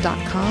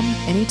thequestatlanta.com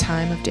any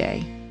time of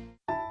day.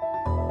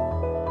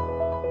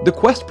 The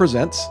Quest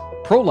presents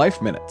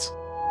Pro-Life Minutes.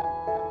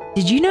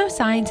 Did you know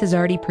science has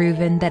already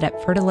proven that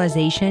at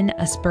fertilization,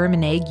 a sperm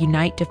and egg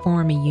unite to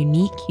form a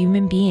unique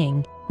human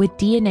being with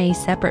DNA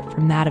separate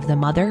from that of the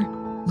mother?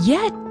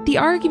 Yet, the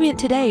argument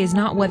today is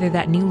not whether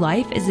that new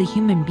life is a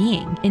human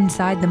being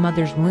inside the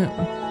mother's womb.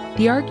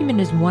 The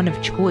argument is one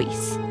of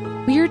choice.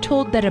 We are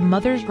told that a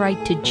mother's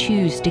right to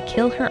choose to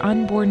kill her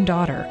unborn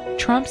daughter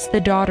trumps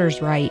the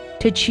daughter's right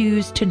to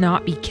choose to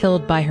not be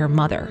killed by her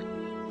mother.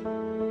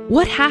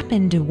 What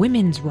happened to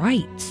women's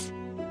rights?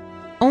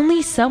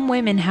 Only some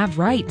women have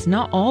rights,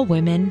 not all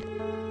women.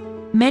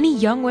 Many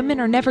young women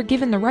are never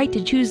given the right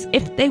to choose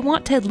if they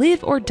want to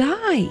live or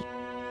die.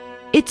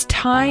 It's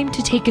time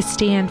to take a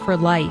stand for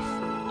life.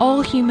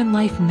 All human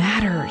life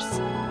matters.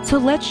 So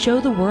let's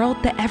show the world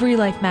that every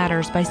life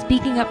matters by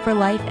speaking up for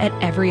life at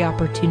every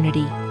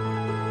opportunity.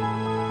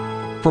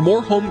 For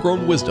more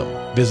homegrown wisdom,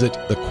 visit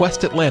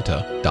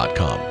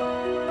thequestatlanta.com.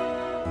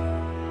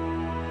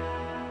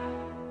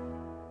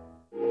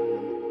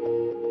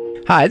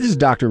 Hi, this is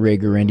Dr. Ray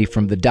Guarendi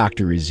from The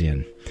Doctor Is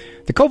In.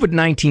 The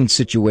COVID-19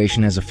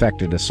 situation has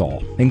affected us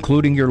all,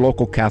 including your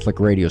local Catholic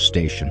radio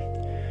station.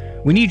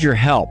 We need your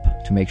help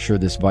to make sure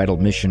this vital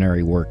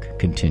missionary work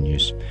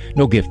continues.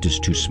 No gift is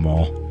too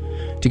small.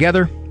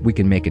 Together, we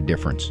can make a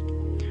difference.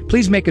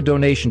 Please make a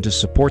donation to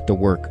support the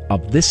work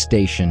of this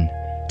station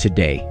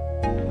today.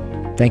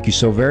 Thank you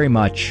so very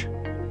much,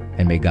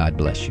 and may God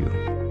bless you.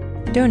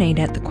 Donate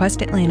at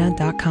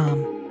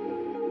thequestatlanta.com.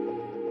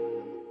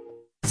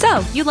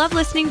 So, you love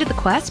listening to The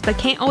Quest but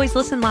can't always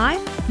listen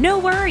live? No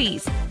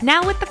worries!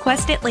 Now with the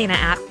Quest Atlanta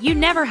app, you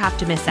never have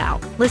to miss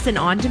out. Listen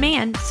on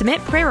demand, submit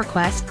prayer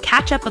requests,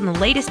 catch up on the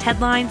latest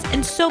headlines,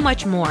 and so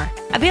much more.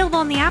 Available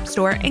on the App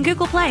Store and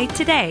Google Play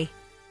today.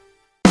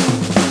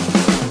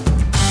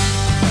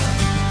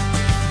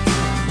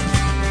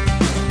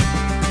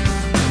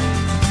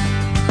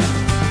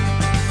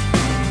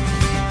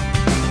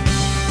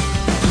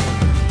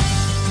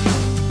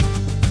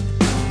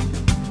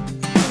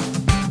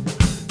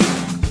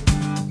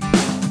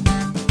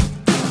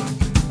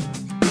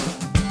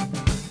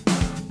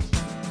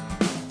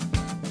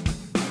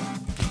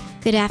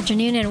 Good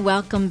afternoon and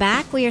welcome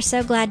back. We are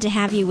so glad to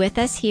have you with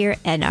us here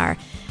at our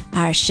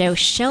show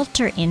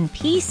Shelter in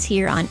Peace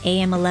here on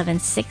AM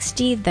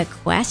 1160, The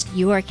Quest,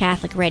 your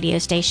Catholic radio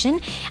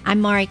station. I'm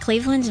Mari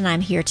Cleveland and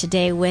I'm here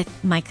today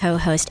with my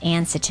co-host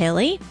Ann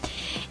Sottile.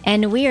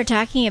 And we are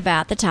talking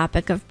about the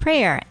topic of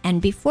prayer.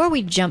 And before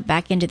we jump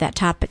back into that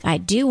topic, I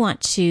do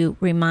want to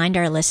remind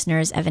our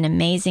listeners of an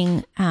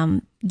amazing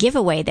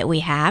giveaway that we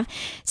have.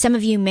 Some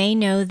of you may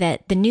know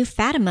that the new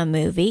Fatima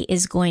movie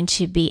is going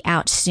to be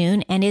out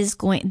soon, and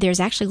there's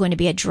actually going to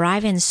be a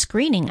drive-in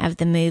screening of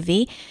the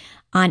movie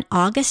on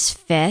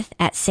August 5th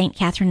at St.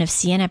 Catherine of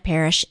Siena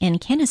Parish in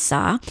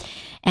Kennesaw.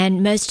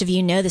 And most of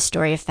you know the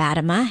story of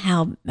Fatima,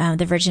 how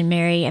the Virgin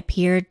Mary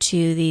appeared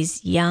to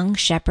these young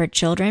shepherd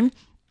children.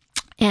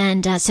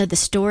 And so the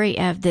story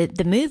of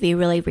the movie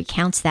really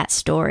recounts that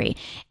story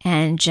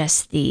and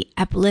just the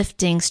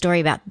uplifting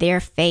story about their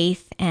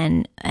faith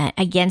and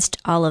against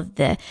all of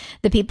the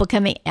people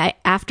coming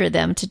after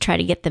them to try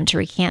to get them to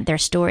recant their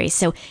story.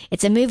 So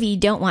it's a movie you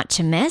don't want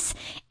to miss.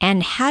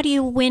 And how do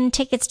you win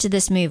tickets to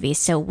this movie?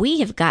 So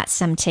we have got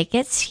some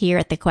tickets here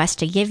at the Quest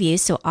to give you.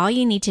 So all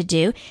you need to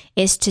do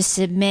is to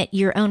submit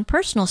your own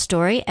personal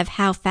story of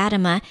how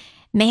Fatima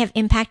may have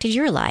impacted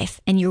your life.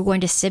 And you're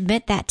going to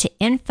submit that to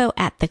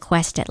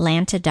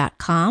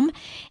info@thequestatlanta.com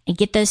and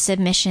get those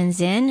submissions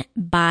in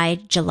by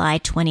July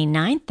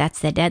 29th. That's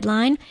the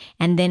deadline.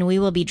 And then we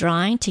will be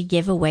drawing to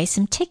give away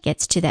some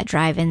tickets to that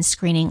drive-in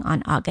screening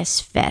on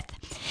August 5th.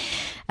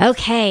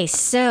 Okay,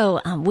 so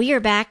we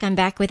are back. I'm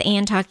back with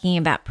Ann talking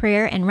about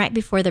prayer. And right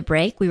before the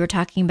break, we were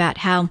talking about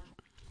how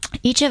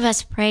each of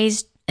us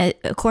prays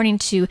according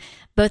to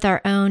both our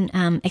own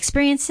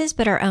experiences,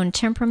 but our own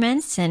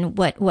temperaments and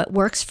what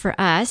works for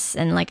us.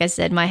 And like I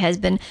said, my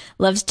husband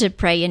loves to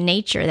pray in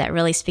nature. That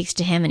really speaks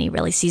to him, and he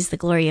really sees the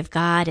glory of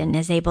God and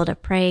is able to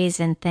praise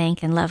and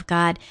thank and love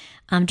God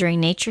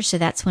during nature. So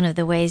that's one of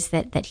the ways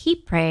that he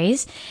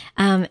prays.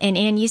 And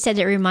Ann, you said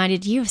it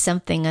reminded you of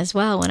something as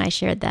well when I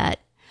shared that.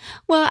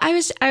 Well, I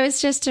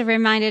was just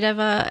reminded of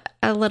a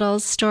little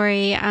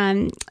story.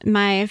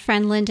 My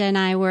friend Linda and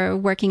I were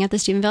working at the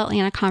Steubenville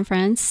Atlanta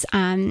conference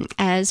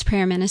as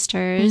prayer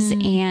ministers,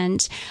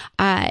 and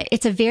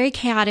it's a very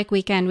chaotic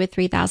weekend with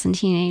 3,000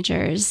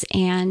 teenagers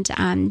and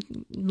a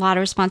lot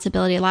of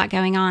responsibility, a lot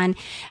going on.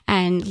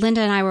 And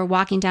Linda and I were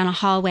walking down a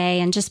hallway,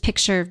 and just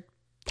picture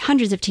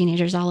hundreds of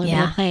teenagers all over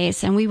the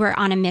place. And we were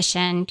on a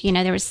mission. You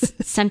know, there was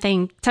some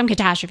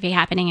catastrophe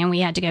happening and we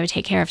had to go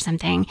take care of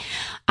something.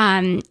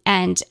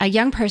 And a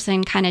young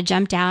person kind of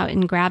jumped out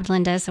and grabbed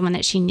Linda, someone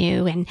that she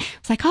knew, and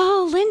was like,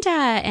 "Oh, Linda."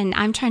 And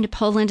I'm trying to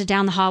pull Linda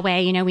down the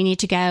hallway. You know, we need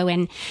to go.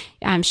 And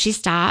she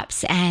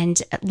stops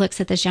and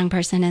looks at this young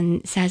person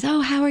and says,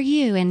 "Oh, how are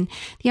you?" And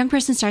the young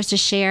person starts to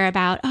share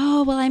about,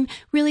 "Oh, well, I'm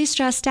really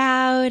stressed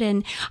out.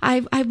 And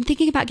I'm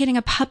thinking about getting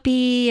a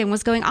puppy," and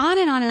was going on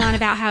and on and on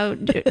about how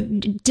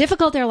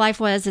difficult their life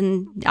was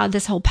and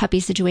this whole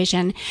puppy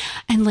situation.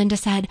 And Linda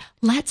said,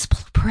 "Let's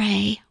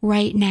pray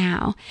right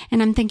now."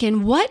 And I'm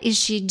thinking, what is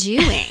she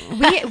doing?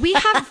 We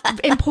have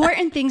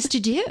important things to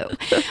do.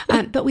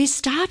 But we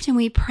stopped and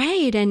we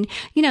prayed. And,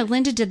 you know,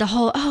 Linda did the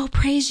whole, "Oh,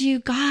 praise you,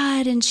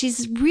 God." And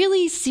she's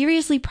really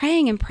seriously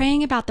praying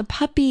about the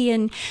puppy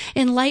and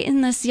enlighten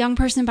this young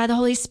person by the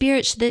Holy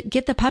Spirit, should they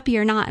get the puppy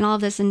or not, and all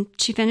of this. And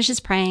she finishes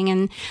praying,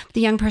 and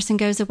the young person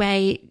goes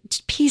away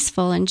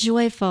peaceful and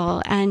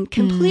joyful and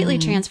completely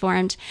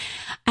transformed.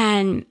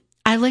 And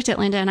I looked at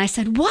Linda and I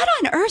said, "What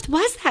on earth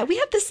was that? We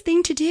have this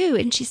thing to do."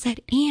 And she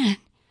said, "Ann,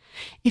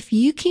 if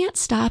you can't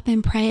stop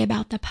and pray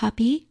about the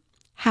puppy,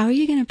 how are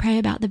you going to pray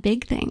about the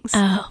big things?"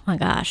 Oh my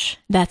gosh,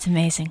 that's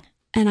amazing.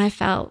 And I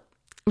felt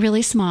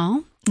really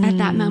small at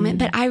that moment,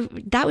 but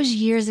that was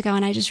years ago.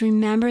 And I just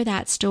remember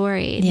that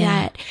story,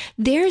 that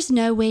there's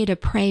no way to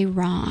pray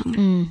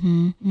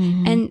wrong.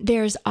 And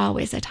there's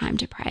always a time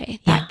to pray,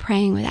 that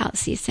praying without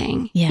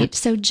ceasing.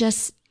 So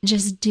just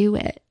do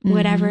it,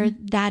 whatever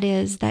that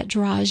is that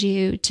draws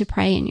you to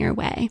pray in your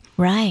way.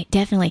 Right,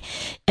 definitely.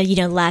 You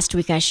know, last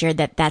week I shared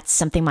that that's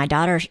something my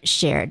daughter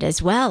shared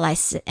as well. I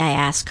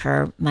asked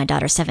her, my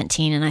daughter's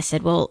 17, and I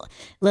said, "Well,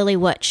 Lily,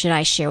 what should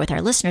I share with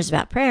our listeners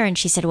about prayer?" And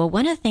she said, "Well,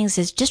 one of the things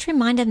is just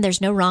remind them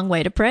there's no wrong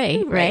way to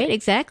pray," right?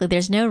 Exactly.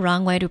 There's no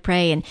wrong way to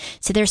pray. And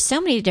so there's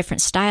so many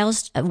different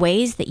styles,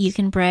 ways that you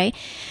can pray.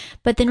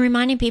 But then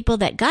reminding people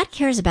that God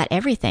cares about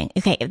everything.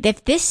 Okay,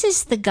 if this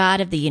is the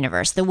God of the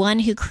universe, the one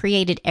who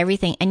created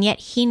everything, and yet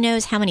he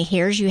knows how many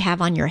hairs you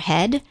have on your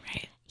head,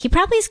 he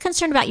probably is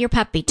concerned about your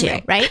puppy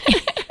too, right?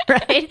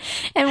 right?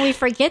 And we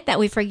forget that.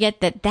 We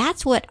forget that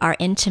that's what our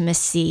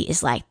intimacy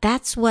is like.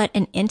 That's what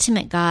an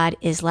intimate God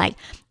is like.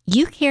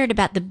 You cared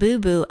about the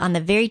boo-boo on the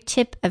very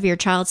tip of your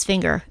child's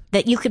finger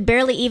that you could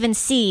barely even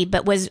see,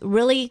 but was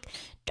really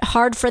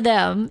hard for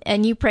them.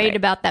 And you prayed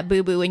about that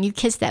boo-boo and you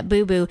kissed that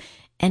boo-boo.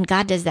 And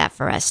God does that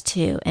for us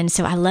too. And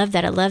so I love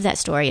that. I love that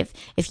story.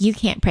 If you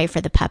can't pray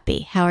for the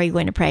puppy, how are you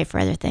going to pray for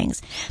other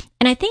things?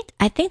 And I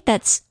think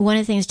that's one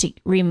of the things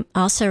to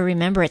also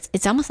remember.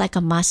 It's almost like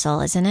a muscle,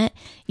 isn't it?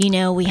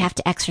 We have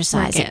to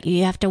exercise it.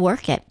 You have to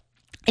work it.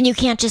 And you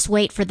can't just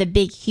wait for the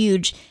big,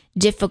 huge,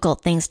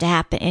 difficult things to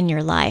happen in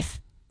your life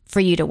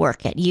for you to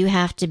work it. You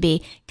have to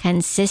be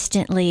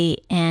consistently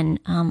and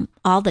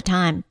all the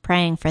time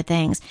praying for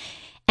things.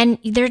 And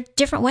there are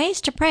different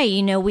ways to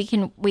pray. We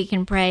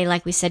can pray,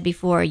 like we said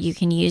before. You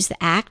can use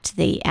the act,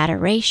 the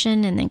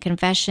adoration, and then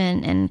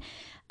confession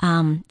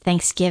and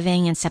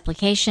thanksgiving and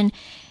supplication.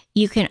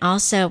 You can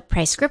also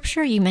pray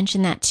scripture. You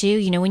mentioned that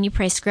too. When you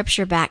pray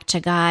scripture back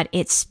to God,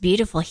 it's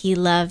beautiful. He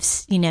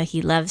loves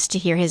to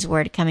hear his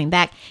word coming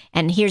back.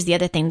 And here's the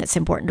other thing that's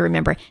important to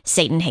remember.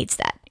 Satan hates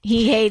that.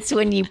 He hates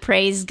when you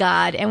praise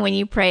God and when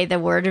you pray the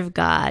word of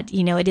God.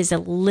 It is a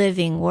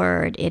living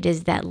word. It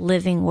is that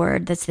living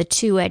word that's the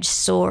two-edged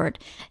sword.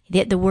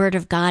 The word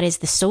of God is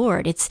the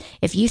sword. It's,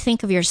 if you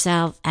think of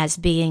yourself as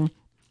being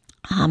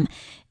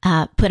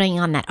putting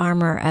on that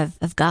armor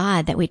of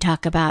God that we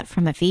talk about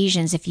from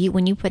Ephesians,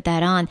 when you put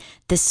that on,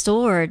 the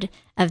sword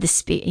of the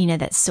Spirit,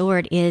 that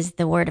sword is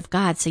the word of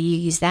God. So you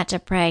use that to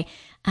pray.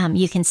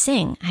 You can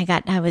sing.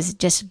 I was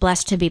just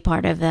blessed to be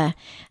part of the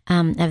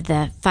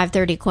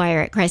 5:30 choir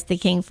at Christ the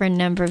King for a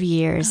number of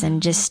years,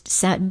 and just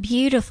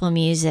beautiful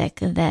music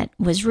that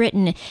was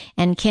written.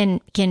 And Ken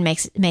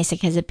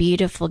Masick has a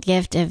beautiful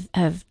gift of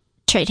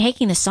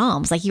taking the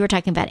Psalms, like you were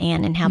talking about,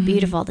 Anne, and how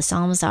beautiful the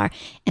Psalms are,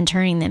 and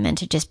turning them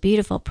into just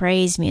beautiful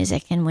praise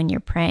music. And when you're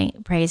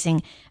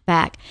praising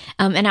back,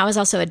 and I was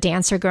also a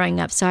dancer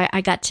growing up, so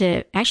I got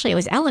to, actually it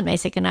was Ellen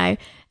Masick and I,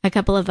 a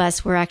couple of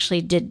us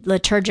did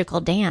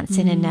liturgical dance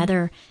in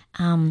another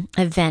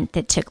event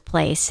that took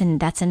place. And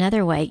that's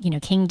another way,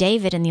 King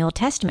David in the Old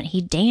Testament, he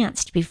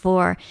danced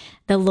before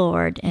the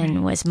Lord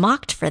and was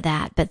mocked for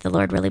that. But the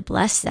Lord really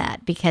blessed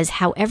that, because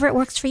however it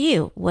works for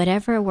you,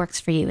 whatever works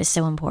for you is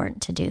so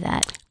important to do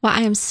that. Well,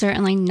 I am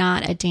certainly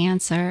not a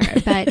dancer,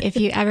 but if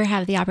you ever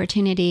have the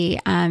opportunity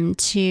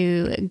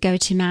to go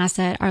to Mass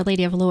at Our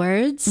Lady of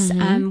Lourdes,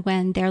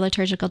 when their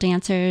liturgical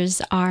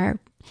dancers are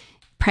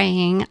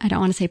praying, I don't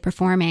want to say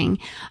performing,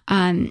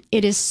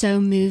 it is so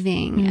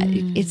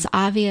moving. It's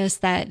obvious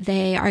that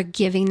they are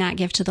giving that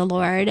gift to the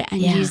Lord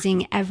and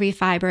using every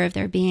fiber of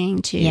their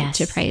being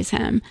to praise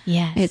him.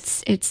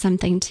 Yes. It's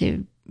something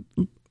to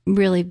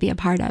really be a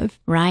part of.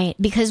 Right.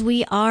 Because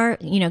we are,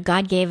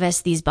 God gave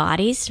us these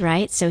bodies,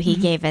 right? So he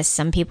gave us,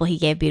 some people he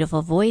gave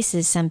beautiful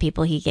voices, some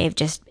people he gave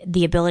just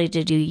the ability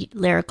to do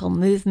lyrical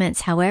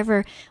movements.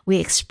 However we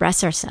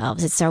express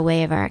ourselves, it's our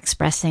way of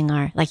expressing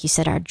our, like you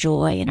said, our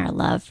joy and our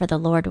love for the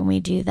Lord when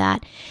we do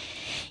that.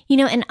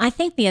 And I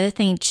think the other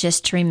thing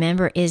just to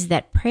remember is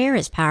that prayer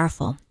is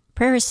powerful.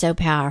 Prayer is so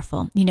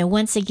powerful.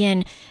 Once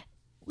again,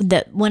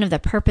 one of the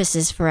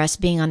purposes for us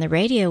being on the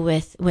radio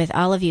with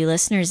all of you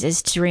listeners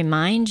is to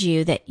remind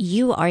you that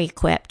you are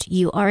equipped.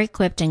 You are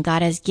equipped, and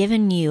God has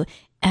given you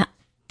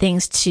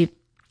things to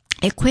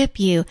equip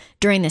you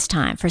during this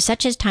time. For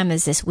such a time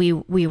as this, we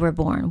were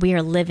born. We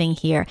are living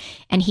here.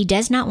 And he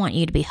does not want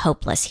you to be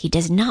hopeless. He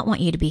does not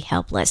want you to be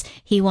helpless.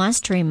 He wants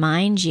to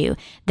remind you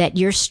that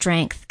your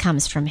strength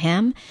comes from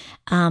him.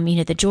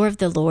 The joy of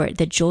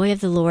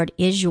the Lord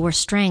is your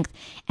strength.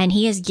 And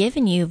he has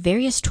given you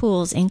various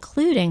tools,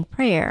 including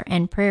prayer.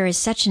 And prayer is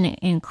such an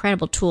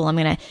incredible tool. I'm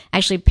going to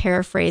actually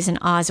paraphrase an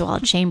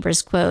Oswald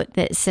Chambers quote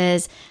that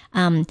says,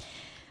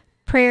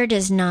 prayer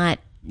does not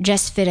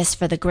just fit us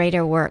for the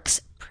greater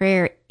works.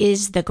 Prayer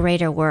is the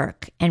greater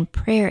work, and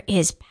prayer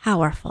is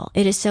powerful.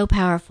 It is so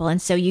powerful.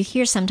 And so you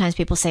hear sometimes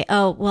people say,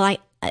 oh, well,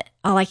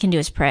 all I can do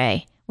is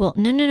pray. Well,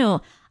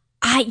 no.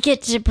 I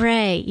get to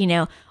pray,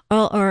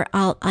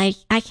 I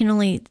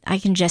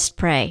can just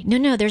pray.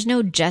 No, there's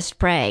no just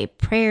pray.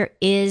 Prayer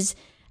is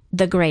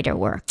the greater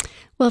work.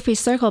 Well, if we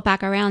circle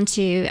back around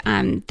to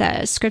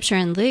the scripture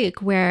in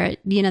Luke where,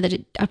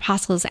 the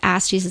apostles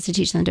asked Jesus to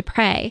teach them to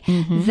pray,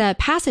 the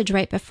passage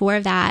right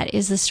before that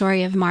is the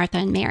story of Martha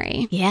and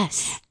Mary.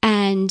 Yes.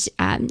 And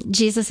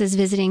Jesus is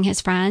visiting his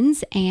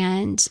friends,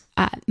 and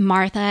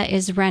Martha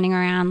is running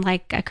around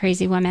like a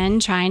crazy woman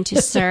trying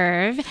to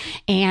serve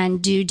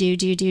and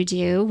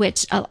do,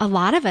 which a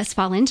lot of us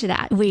fall into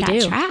that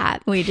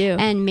trap. We do.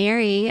 And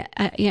Mary,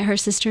 her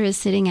sister, is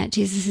sitting at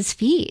Jesus'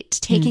 feet,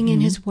 taking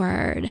in his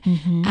word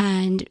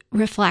and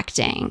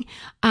reflecting.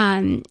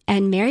 And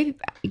Mary,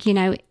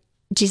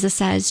 Jesus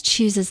says,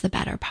 chooses the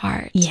better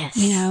part. Yes.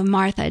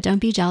 Martha, don't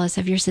be jealous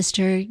of your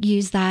sister.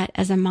 Use that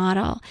as a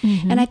model.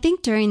 And I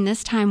think during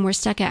this time, we're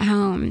stuck at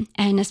home,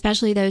 and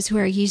especially those who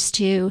are used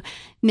to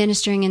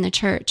ministering in the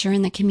church or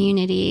in the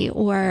community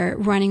or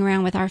running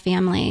around with our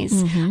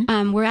families,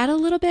 we're at a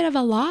little bit of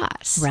a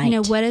loss.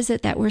 Right. What is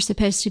it that we're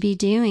supposed to be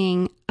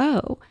doing?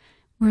 Oh,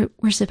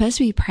 we're supposed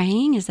to be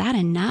praying. Is that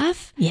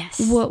enough?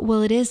 Yes.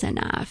 Well, it is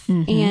enough.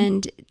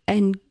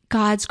 And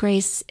God's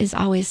grace is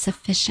always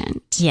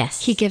sufficient.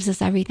 Yes. He gives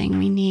us everything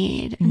we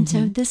need. And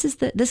so this is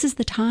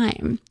the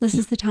time. This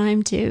is the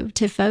time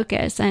to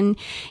focus. And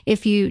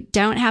if you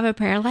don't have a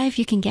prayer life,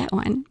 you can get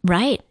one.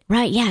 Right.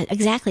 Yeah,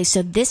 exactly.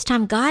 So this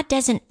time, God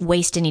doesn't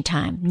waste any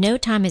time. No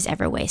time is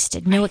ever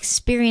wasted. No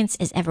experience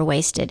is ever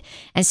wasted.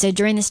 And so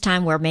during this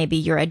time where maybe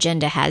your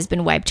agenda has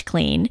been wiped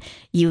clean,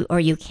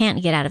 you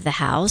can't get out of the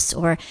house,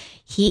 or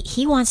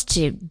he wants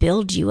to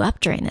build you up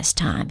during this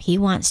time. He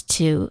wants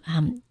to,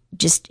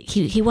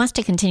 he wants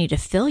to continue to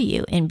fill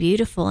you in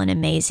beautiful and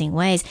amazing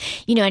ways.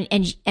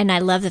 And I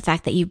love the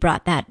fact that you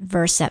brought that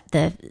verse up,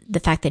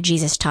 the fact that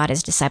Jesus taught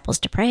his disciples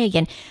to pray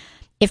again.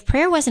 If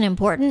prayer wasn't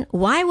important,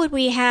 why would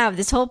we have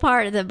this whole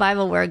part of the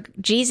Bible where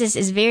Jesus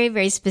is very,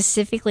 very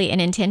specifically and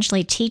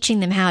intentionally teaching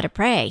them how to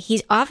pray?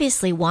 He's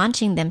obviously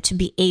wanting them to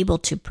be able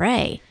to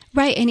pray.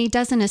 Right. And he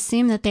doesn't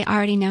assume that they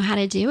already know how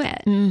to do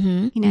it.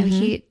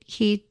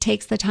 He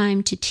takes the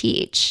time to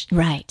teach.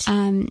 Right.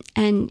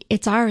 And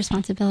it's our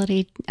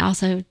responsibility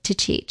also to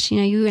teach.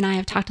 You and I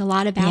have talked a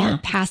lot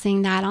about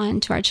passing that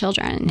on to our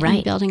children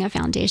and building a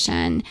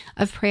foundation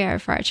of prayer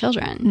for our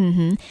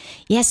children.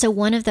 Yeah. So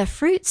one of the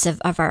fruits of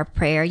our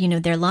prayer,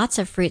 there are lots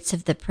of fruits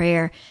of the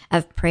prayer,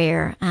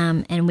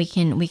 and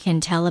we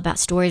can tell about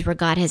stories where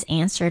God has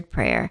answered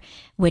prayer,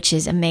 which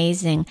is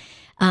amazing.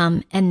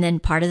 And then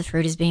part of the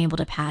fruit is being able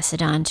to pass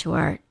it on to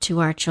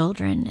our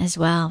children as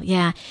well.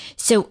 Yeah.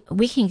 So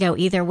we can go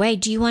either way.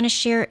 Do you want to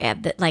share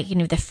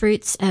the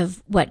fruits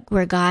of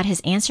where God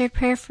has answered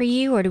prayer for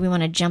you, or do we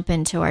want to jump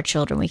into our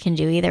children? We can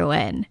do either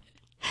one.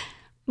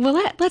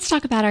 Well, let's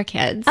talk about our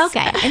kids.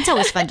 Okay. It's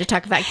always fun to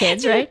talk about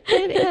kids, right?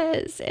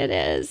 It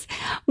is.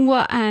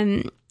 Well,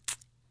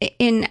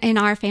 in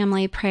our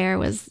family, prayer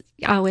was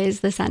always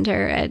the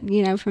center,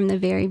 from the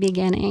very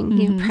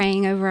beginning,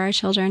 praying over our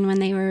children when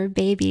they were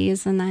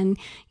babies. And then,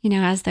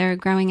 as they're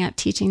growing up,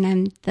 teaching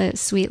them the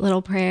sweet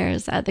little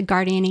prayers. The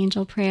guardian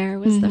angel prayer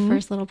was the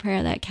first little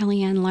prayer that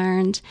Kellyanne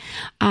learned.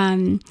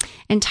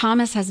 And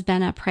Thomas has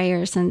been a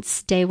prayer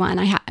since day one.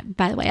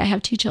 By the way, I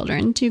have 2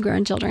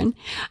 grown children.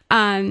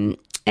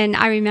 And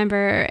I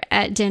remember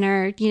at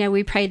dinner,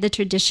 we prayed the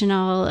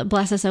traditional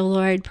Bless Us, O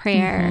Lord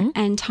prayer.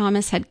 And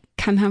Thomas had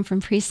come home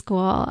from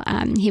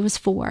preschool. He was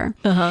 4.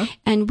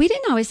 And we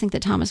didn't always think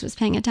that Thomas was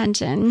paying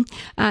attention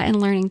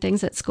and learning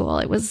things at school.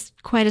 It was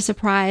quite a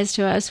surprise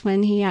to us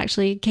when he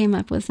actually came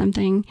up with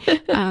something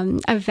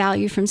of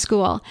value from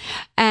school.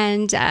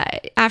 And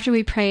after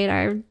we prayed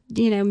our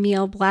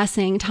meal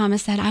blessing,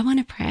 Thomas said, I want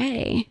to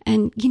pray.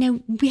 And,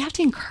 we have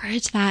to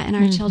encourage that in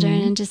our children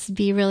and just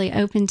be really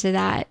open to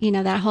that,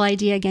 that whole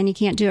idea, again, you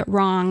can't do it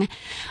wrong.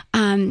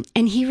 And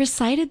he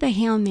recited the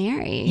Hail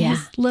Mary,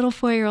 his little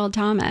 4-year-old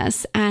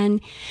Thomas.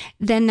 And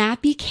then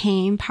that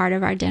became part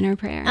of our dinner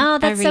prayer. Oh,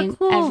 that's so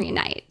cool. Every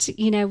night,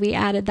 we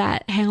added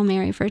that Hail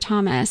Mary for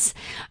Thomas.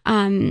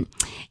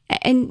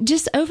 And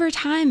just over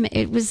time,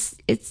 it was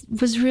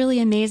really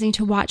amazing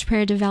to watch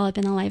prayer develop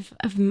in the life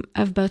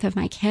of both of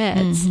my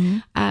kids.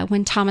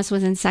 When Thomas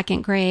was in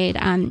 2nd grade,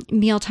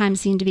 mealtime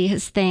seemed to be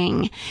his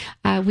thing.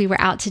 We were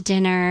out to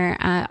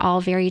dinner, all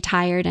very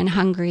tired and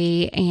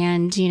hungry,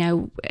 and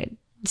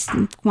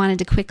wanted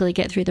to quickly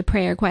get through the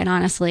prayer, quite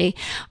honestly.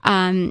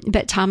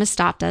 But Thomas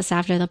stopped us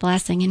after the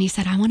blessing and he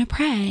said, I want to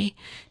pray.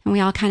 And we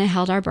all kind of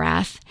held our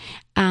breath.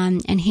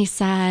 And he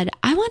said,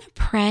 I want to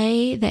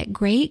pray that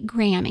great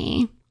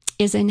Grammy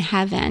is in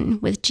heaven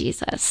with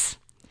Jesus.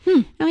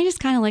 And we just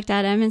kind of looked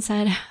at him and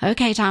said,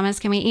 okay, Thomas,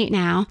 can we eat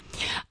now?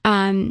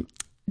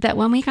 But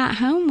when we got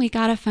home, we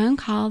got a phone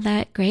call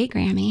that great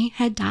Grammy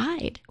had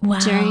died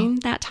during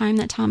that time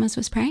that Thomas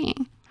was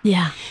praying.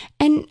 Yeah.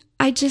 And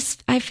I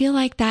feel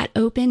like that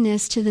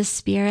openness to the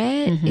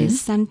Spirit is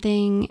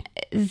something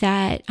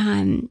that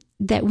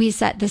that we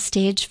set the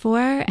stage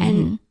for,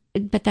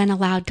 but then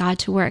allowed God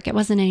to work. It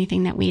wasn't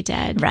anything that we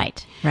did.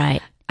 Right.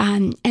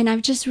 And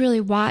I've just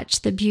really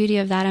watched the beauty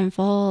of that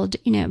unfold.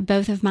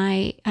 Both of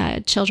my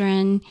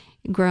children,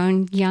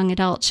 grown young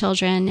adult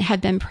children,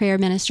 have been prayer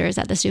ministers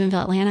at the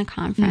Steubenville Atlanta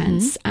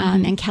conference.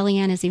 And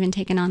Kellyanne has even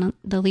taken on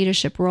the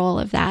leadership role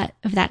of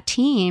that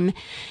team.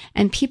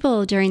 And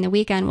people during the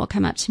weekend will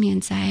come up to me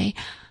and say,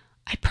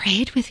 I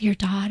prayed with your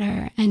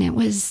daughter and it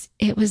was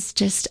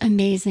just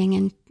amazing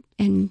and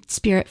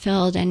spirit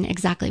filled and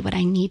exactly what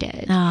I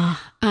needed.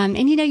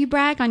 And you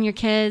brag on your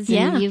kids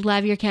and you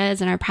love your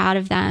kids and are proud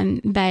of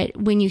them. But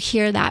when you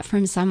hear that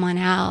from someone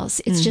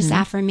else, it's just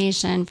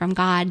affirmation from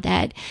God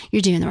that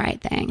you're doing the right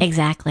thing.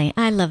 Exactly.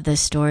 I love those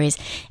stories.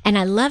 And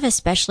I love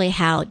especially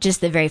how just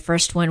the very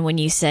first one, when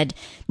you said,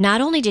 not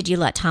only did you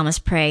let Thomas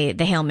pray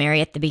the Hail Mary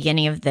at the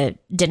beginning of the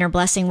dinner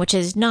blessing, which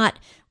is not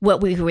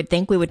what we would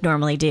think we would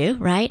normally do,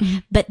 right?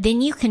 But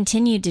then you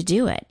continued to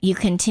do it.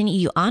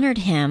 You honored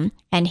him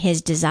and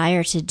his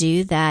desire to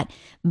do that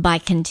by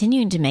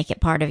continuing to make it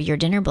part of your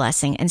dinner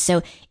blessing. And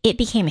so it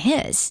became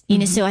his,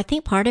 so I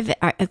think part of it,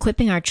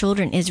 equipping our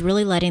children is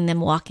really letting them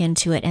walk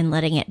into it and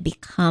letting it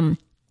become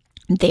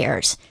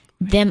theirs,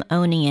 them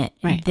owning it,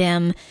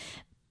 them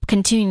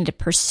continuing to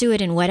pursue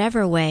it in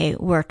whatever way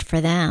worked for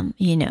them,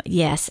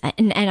 yes.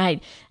 And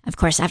of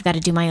course, I've got to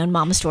do my own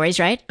mom stories,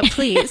 right?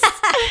 Please.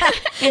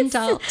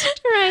 Indulge.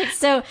 Right.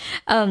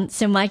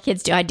 So my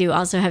kids I do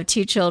also have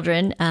two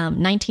children,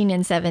 19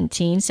 and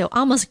 17. So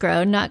almost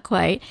grown, not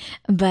quite,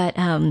 but,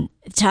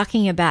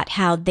 talking about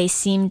how they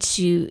seem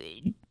to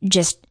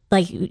just,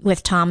 like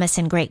with Thomas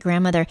and great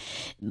grandmother,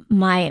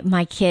 my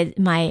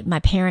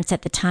parents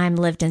at the time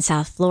lived in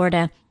South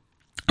Florida.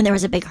 And there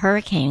was a big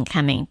hurricane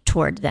coming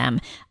toward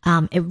them,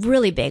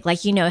 really big, like,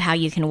 how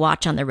you can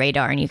watch on the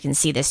radar and you can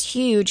see this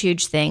huge,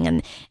 huge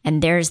thing.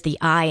 And there's the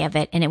eye of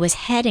it. And it was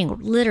heading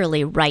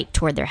literally right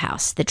toward their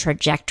house. The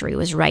trajectory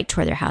was right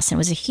toward their house. And it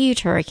was a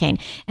huge hurricane.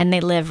 And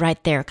they live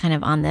right there kind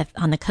of on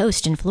the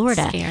coast in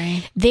Florida.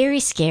 Scary.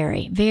 Very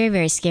scary. Very,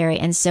 very scary.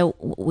 And so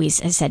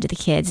I said to the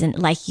kids, and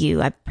like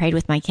you, I prayed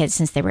with my kids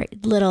since they were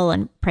little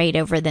and prayed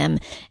over them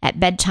at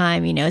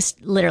bedtime,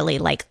 literally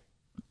like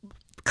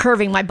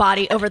curving my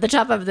body over the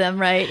top of them,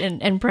 right?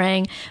 And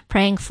praying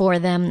for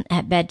them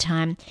at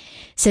bedtime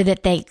so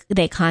that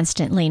they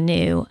constantly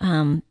knew,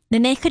 then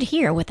they could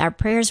hear what our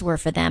prayers were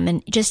for them,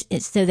 and just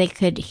so they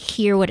could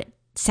hear what it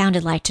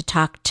sounded like to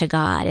talk to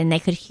God, and they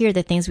could hear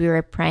the things we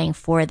were praying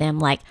for them,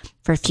 like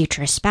for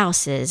future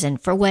spouses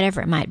and for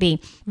whatever it might be.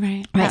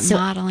 Right. That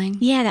modeling.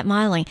 Yeah, that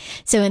modeling.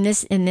 So in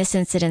this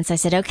incident, I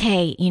said,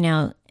 okay,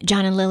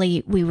 John and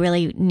Lily, we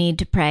really need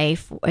to pray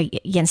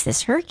against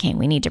this hurricane.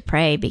 We need to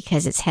pray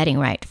because it's heading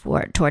right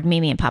toward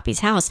Mimi and Poppy's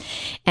house.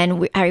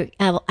 And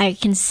I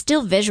can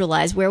still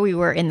visualize where we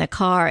were in the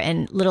car,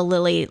 and little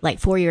Lily, like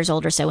 4 years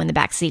old or so, in the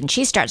back seat, and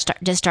she starts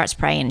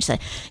praying. And she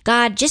said,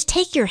 God, just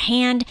take your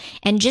hand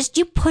and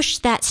you push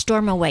that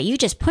storm away. You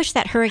just push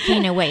that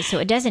hurricane away so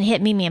it doesn't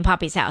hit Mimi and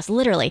Poppy's house.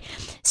 Literally.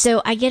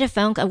 So I get a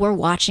phone call. We're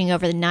watching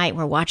over the night.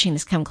 We're watching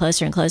this come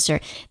closer and closer.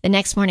 The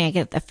next morning, I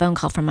get a phone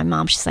call from my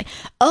mom. She's like,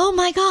 oh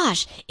my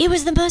gosh, it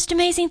was the most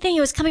amazing thing.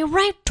 It was coming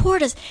right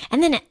toward us.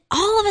 And then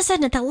all of a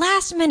sudden, at the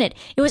last minute,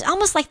 it was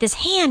almost like this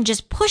hand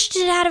just pushed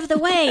it out of the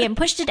way and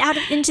pushed it out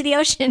into the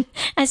ocean.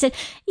 I said,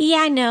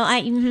 yeah, I know.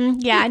 I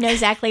know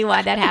exactly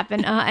why that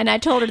happened. And I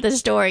told her the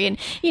story. And,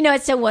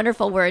 it's so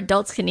wonderful where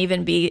adults can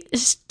even be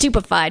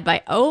stupefied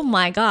by, oh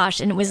my gosh.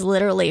 And it was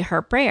literally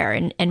her prayer.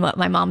 And what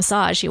my mom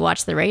saw as she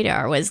watched the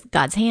radar was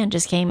God's hand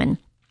just came and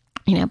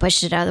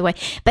pushed it out of the way.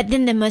 But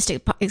then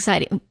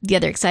the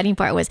other exciting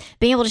part was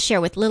being able to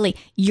share with Lily,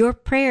 your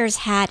prayers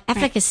had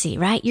efficacy,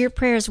 right? Your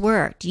prayers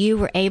worked. You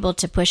were able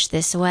to push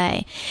this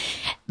away.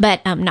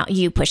 But not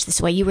you pushed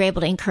this away. You were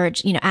able to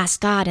encourage, ask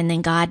God, and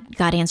then God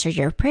answered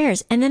your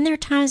prayers. And then there are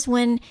times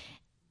when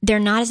they're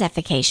not as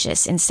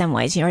efficacious in some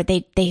ways, or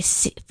they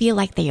feel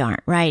like they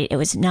aren't, right? It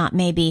was not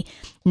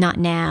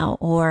now,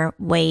 or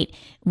wait,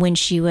 when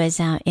she was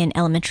in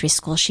elementary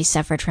school, she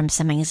suffered from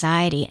some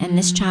anxiety. And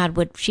this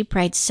child she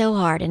prayed so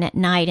hard. And at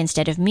night,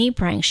 instead of me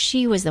praying,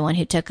 she was the one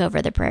who took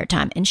over the prayer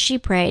time. And she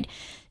prayed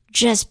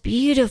just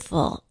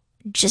beautiful,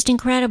 just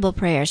incredible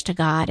prayers to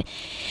God.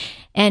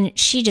 And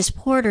she just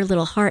poured her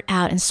little heart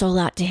out and soul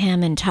out to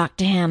him and talked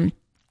to him.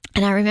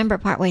 And I remember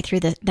partway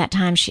through that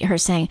time, her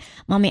saying,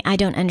 Mommy, I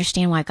don't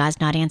understand why God's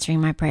not answering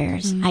my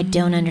prayers. I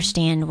don't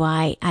understand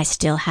why I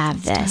still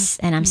have this.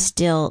 And I'm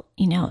still,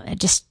 I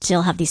just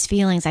still have these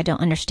feelings I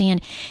don't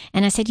understand.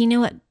 And I said, you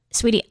know what,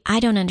 sweetie, I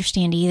don't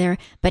understand either.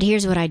 But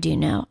here's what I do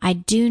know. I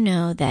do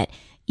know that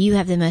you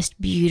have the most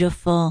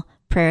beautiful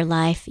prayer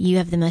life. You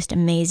have the most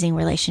amazing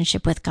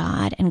relationship with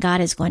God, and God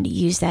is going to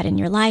use that in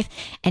your life.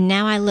 And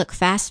now I look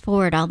fast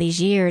forward all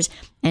these years,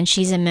 and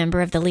she's a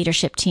member of the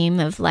leadership team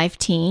of Life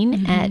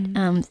Teen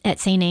at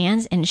St.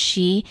 Anne's, and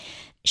she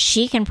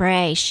can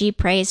pray. She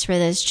prays for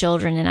those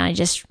children. And I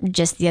just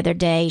the other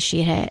day,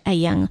 she had a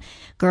young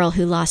girl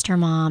who lost her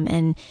mom,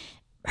 and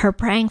her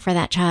praying for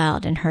that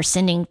child and her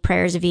sending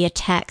prayers via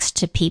text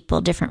to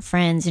people, different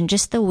friends, and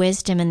just the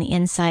wisdom and the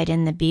insight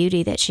and the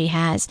beauty that she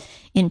has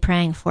in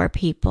praying for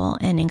people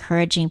and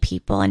encouraging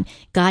people. And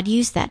God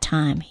used that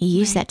time. He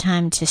used that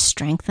time to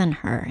strengthen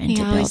her and to build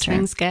her. He always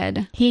brings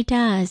good. He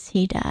does.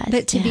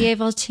 But to be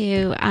able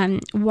to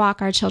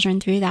walk our children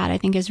through that, I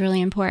think, is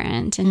really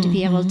important. And to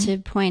be able to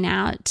point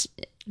out,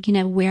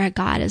 where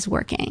God is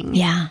working.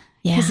 Yeah.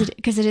 Yeah.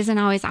 Because it isn't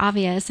always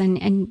obvious.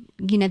 And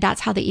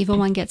that's how the evil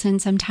one gets in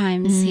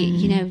sometimes.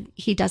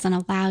 He doesn't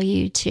allow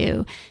you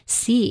to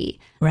see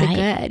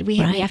the good. We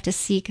have to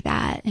seek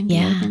that and be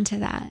open to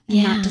that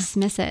and not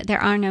dismiss it.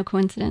 There are no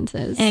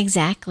coincidences.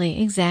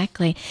 Exactly.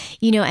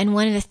 And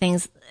one of the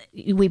things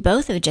we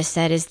both have just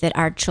said is that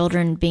our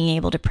children being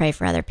able to pray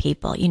for other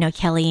people.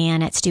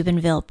 Kellyanne at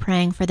Steubenville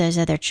praying for those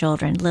other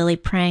children, Lily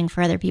praying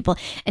for other people,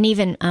 and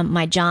even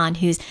my John,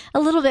 who's a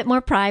little bit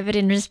more private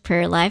in his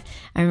prayer life.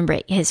 I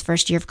remember his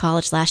first year of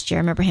college last year.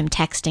 I remember him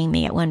texting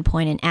me at one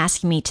point and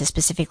asking me to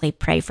specifically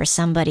pray for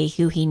somebody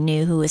who he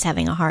knew who was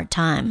having a hard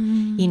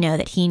time.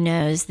 That he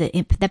knows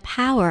the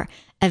power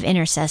of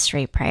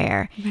intercessory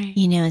prayer, right.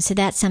 And so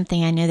that's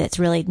something I know that's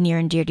really near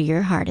and dear to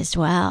your heart as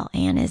well,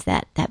 Anne, is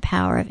that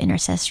power of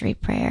intercessory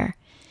prayer.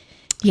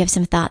 Do you have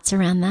some thoughts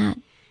around that?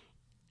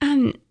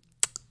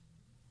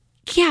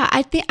 Yeah,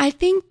 I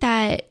think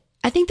that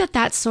I think that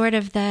that's sort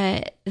of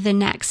the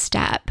next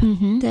step,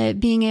 the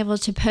being able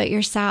to put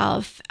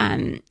yourself,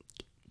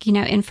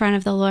 in front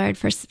of the Lord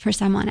for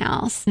someone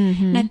else.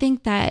 And I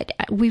think that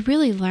we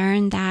really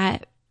learned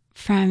that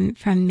from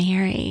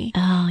Mary.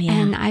 Oh, yeah.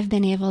 And I've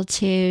been able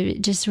to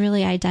just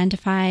really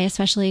identify,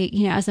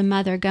 especially, as a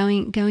mother,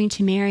 going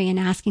to Mary and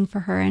asking for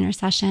her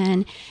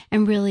intercession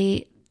and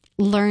really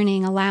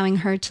learning, allowing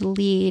her to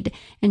lead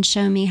and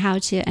show me how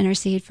to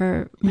intercede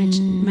for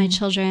my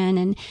children,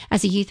 and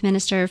as a youth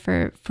minister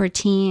for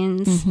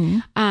teens.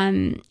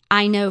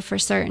 I know for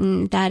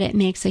certain that it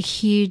makes a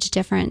huge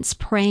difference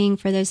praying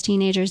for those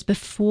teenagers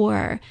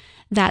before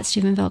that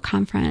Steubenville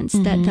conference,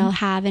 that they'll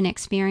have an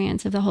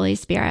experience of the Holy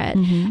Spirit,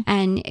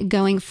 and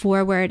going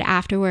forward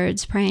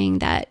afterwards, praying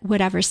that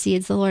whatever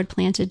seeds the Lord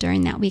planted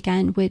during that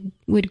weekend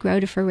would grow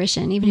to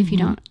fruition, even if you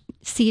don't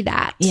see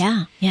that.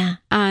 Yeah.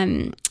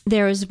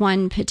 There was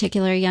one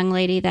particular young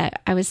lady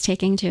that I was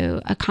taking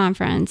to a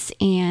conference,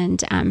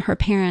 and her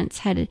parents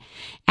had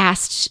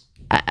asked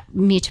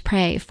me to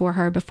pray for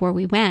her before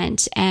we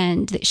went,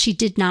 and she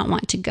did not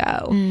want to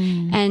go.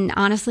 And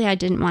honestly, I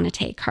didn't want to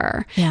take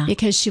her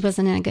because she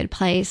wasn't in a good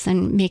place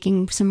and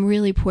making some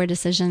really poor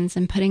decisions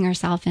and putting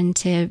herself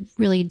into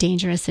really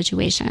dangerous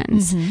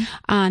situations.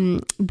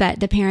 But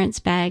the parents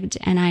begged,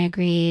 and I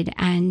agreed,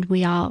 and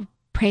we all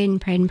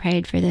prayed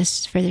for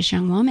this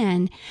young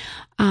woman.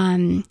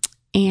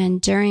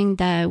 And during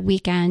the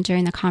weekend,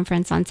 during the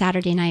conference on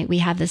Saturday night, we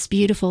have this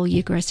beautiful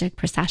Eucharistic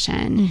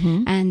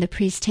procession, and the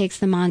priest takes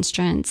the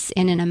monstrance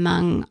in and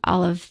among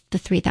all of the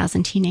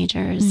 3,000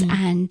 teenagers,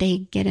 and they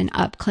get an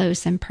up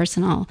close and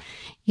personal,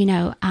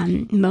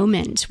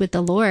 moment with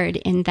the Lord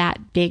in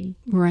that big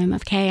room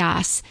of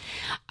chaos.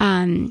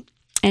 And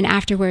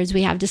afterwards,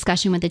 we have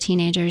discussion with the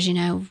teenagers,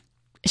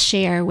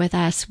 share with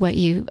us what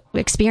you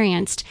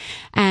experienced.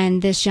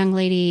 And this young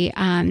lady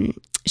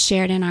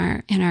shared in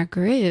our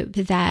group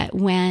that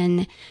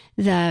when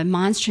the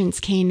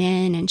monstrance came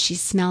in and she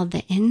smelled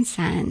the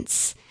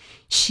incense,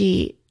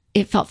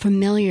 it felt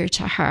familiar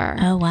to her.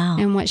 Oh, wow.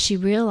 And what she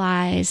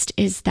realized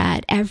is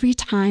that every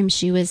time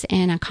she was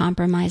in a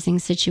compromising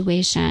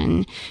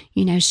situation,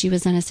 she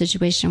was in a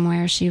situation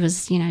where she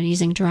was,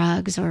 using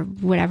drugs or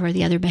whatever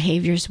the other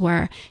behaviors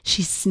were,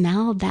 she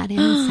smelled that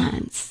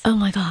incense. Oh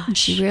my gosh.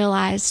 She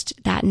realized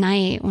that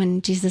night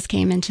when Jesus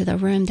came into the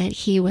room that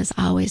he was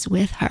always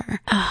with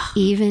her,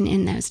 even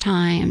in those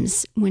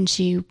times when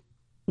she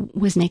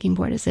was making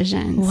poor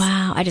decisions.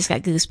 Wow. I just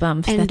got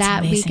goosebumps. And That's that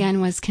amazing.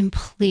 weekend was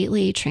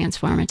completely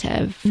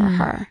transformative for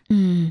her.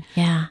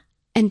 Yeah.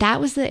 And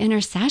that was the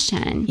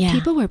intercession. Yeah.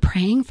 People were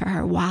praying for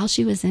her while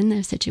she was in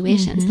those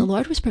situations. The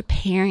Lord was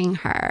preparing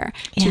her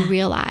to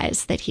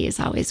realize that he is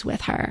always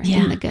with her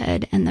in the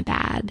good and the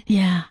bad.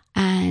 Yeah.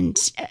 And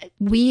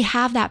we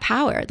have that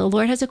power. The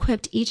Lord has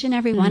equipped each and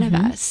every one of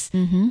us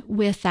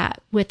with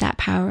that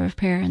power of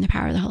prayer and the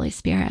power of the Holy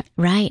Spirit.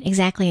 Right,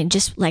 exactly. And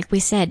just like we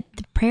said,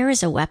 the prayer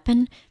is a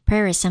weapon.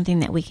 Prayer is something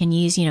that we can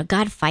use.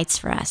 God fights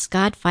for us.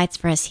 God fights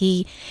for us.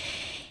 He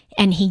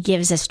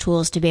gives us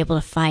tools to be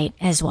able to fight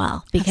as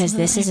well, because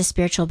this is a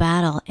spiritual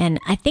battle. And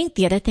I think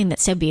the other thing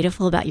that's so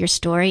beautiful about your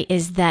story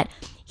is that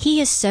he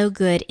is so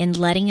good in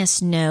letting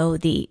us know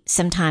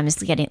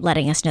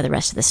letting us know the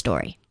rest of the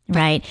story,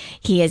 right?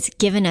 He has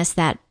given us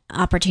that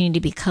opportunity to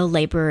be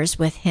co-laborers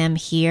with him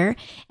here.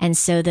 And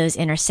so those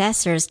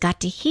intercessors got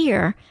to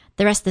hear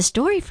the rest of the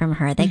story from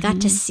her. They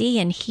got to see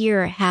and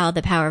hear how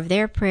the power of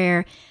their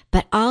prayer,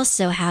 but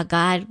also how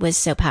God was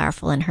so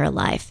powerful in her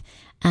life.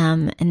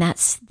 And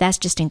that's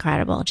just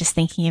incredible. Just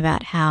thinking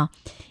about how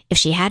if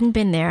she hadn't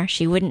been there,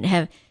 she wouldn't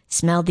have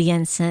smelled the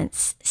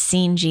incense,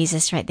 seen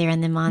Jesus right there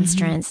in the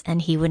monstrance,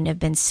 and he wouldn't have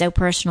been so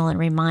personal in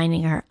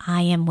reminding her,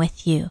 I am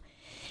with you.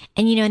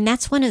 And, and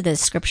that's one of the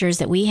scriptures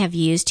that we have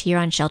used here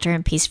on Shelter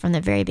and Peace from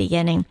the very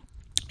beginning,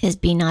 is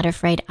be not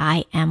afraid,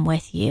 I am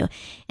with you.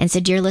 And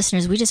so, dear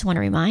listeners, we just want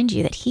to remind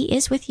you that he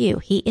is with you.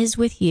 He is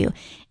with you,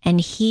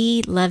 and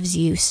he loves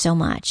you so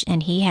much,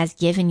 and he has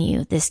given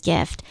you this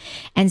gift.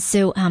 And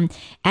so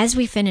as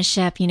we finish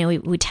up,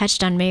 we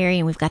touched on Mary,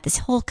 and we've got this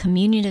whole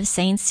communion of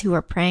saints who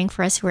are praying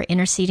for us, who are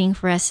interceding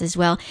for us as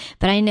well.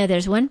 But I know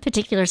there's one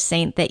particular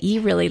saint that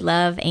you really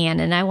love, Anne,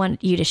 and I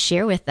want you to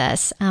share with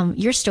us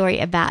your story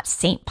about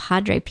Saint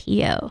Padre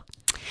Pio.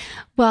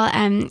 Well,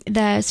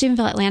 the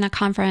Steubenville Atlanta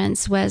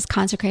conference was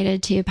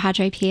consecrated to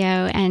Padre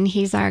Pio, and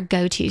he's our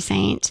go-to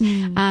saint.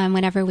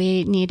 Whenever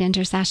we need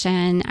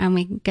intercession,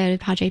 we go to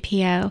Padre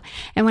Pio.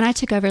 And when I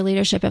took over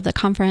leadership of the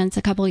conference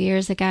a couple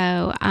years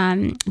ago,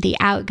 the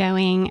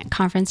outgoing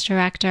conference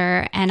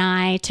director and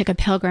I took a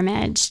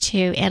pilgrimage to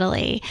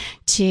Italy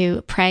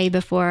to pray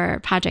before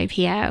Padre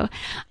Pio.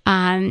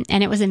 And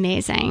it was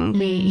amazing.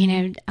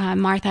 We,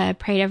 Martha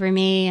prayed over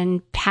me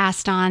and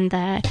passed on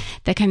the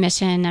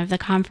commission of the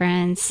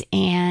conference.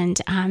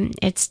 And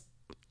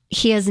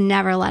he has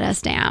never let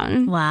us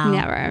down. Wow.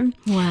 Never.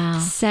 Wow.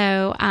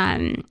 So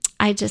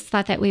I just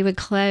thought that we would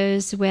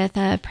close with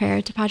a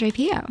prayer to Padre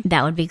Pio.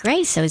 That would be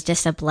great. So it's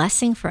just a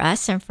blessing for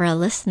us and for our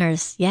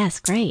listeners. Yes,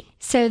 great.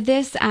 So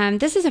this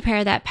is a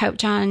prayer that Pope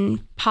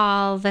John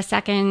Paul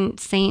II,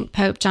 Saint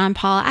Pope John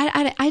Paul.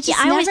 I just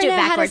I always never do it know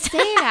backwards. how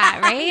to say that,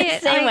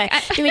 right? Same way.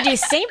 Do we do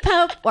Saint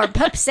Pope or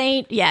Pope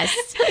Saint? Yes.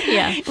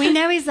 Yeah. We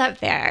know he's up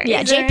there.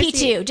 Yeah.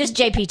 JP2. Just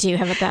JP2.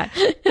 How about that?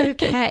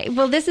 Okay.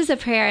 Well, this is a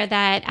prayer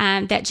that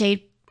that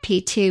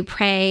JP2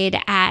 prayed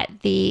at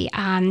the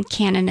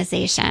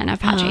canonization of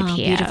Padre Pio.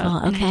 Beautiful.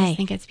 And Okay. I just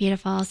think it's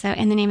beautiful. So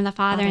in the name of the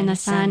Father, and the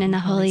Son, and the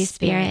Holy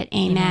Spirit.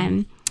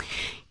 Amen.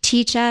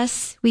 Teach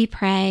us, we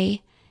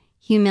pray,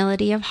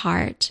 humility of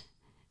heart,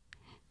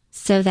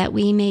 so that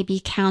we may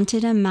be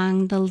counted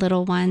among the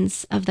little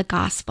ones of the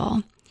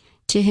gospel,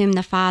 to whom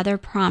the Father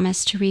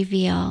promised to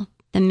reveal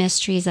the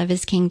mysteries of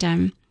his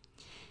kingdom.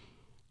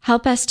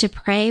 Help us to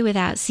pray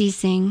without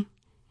ceasing,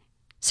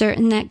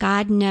 certain that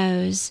God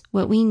knows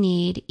what we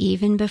need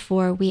even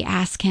before we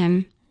ask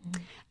him.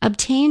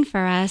 Obtain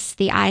for us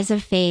the eyes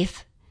of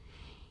faith,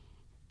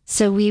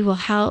 so we will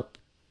help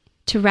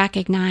to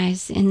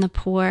recognize in the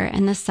poor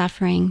and the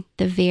suffering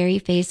the very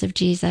face of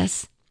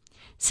Jesus.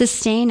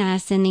 Sustain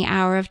us in the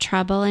hour of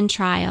trouble and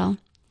trial,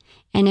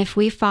 and if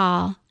we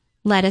fall,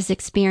 let us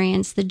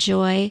experience the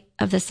joy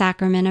of the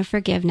sacrament of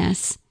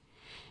forgiveness.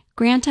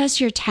 Grant us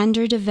your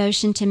tender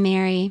devotion to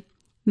Mary,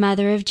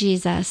 Mother of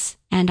Jesus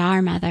and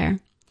our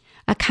Mother.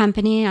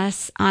 Accompany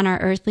us on our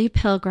earthly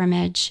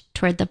pilgrimage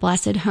toward the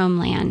blessed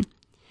homeland,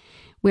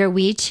 where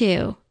we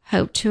too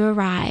hope to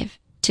arrive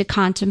to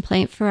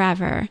contemplate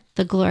forever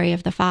the glory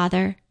of the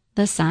Father,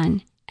 the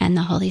Son, and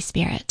the Holy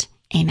Spirit.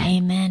 Amen.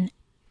 Amen.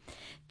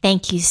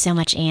 Thank you so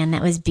much, Anne.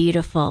 That was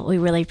beautiful. We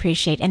really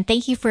appreciate it. And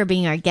thank you for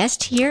being our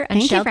guest here on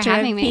Thank you for Shelter of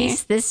having me.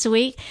 Peace this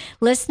week.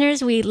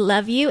 Listeners, we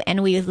love you,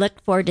 and we look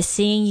forward to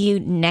seeing you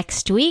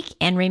next week.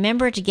 And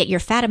remember to get your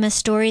Fatima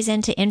stories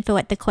into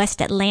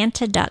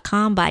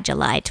info@thequestatlanta.com by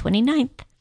July 29th.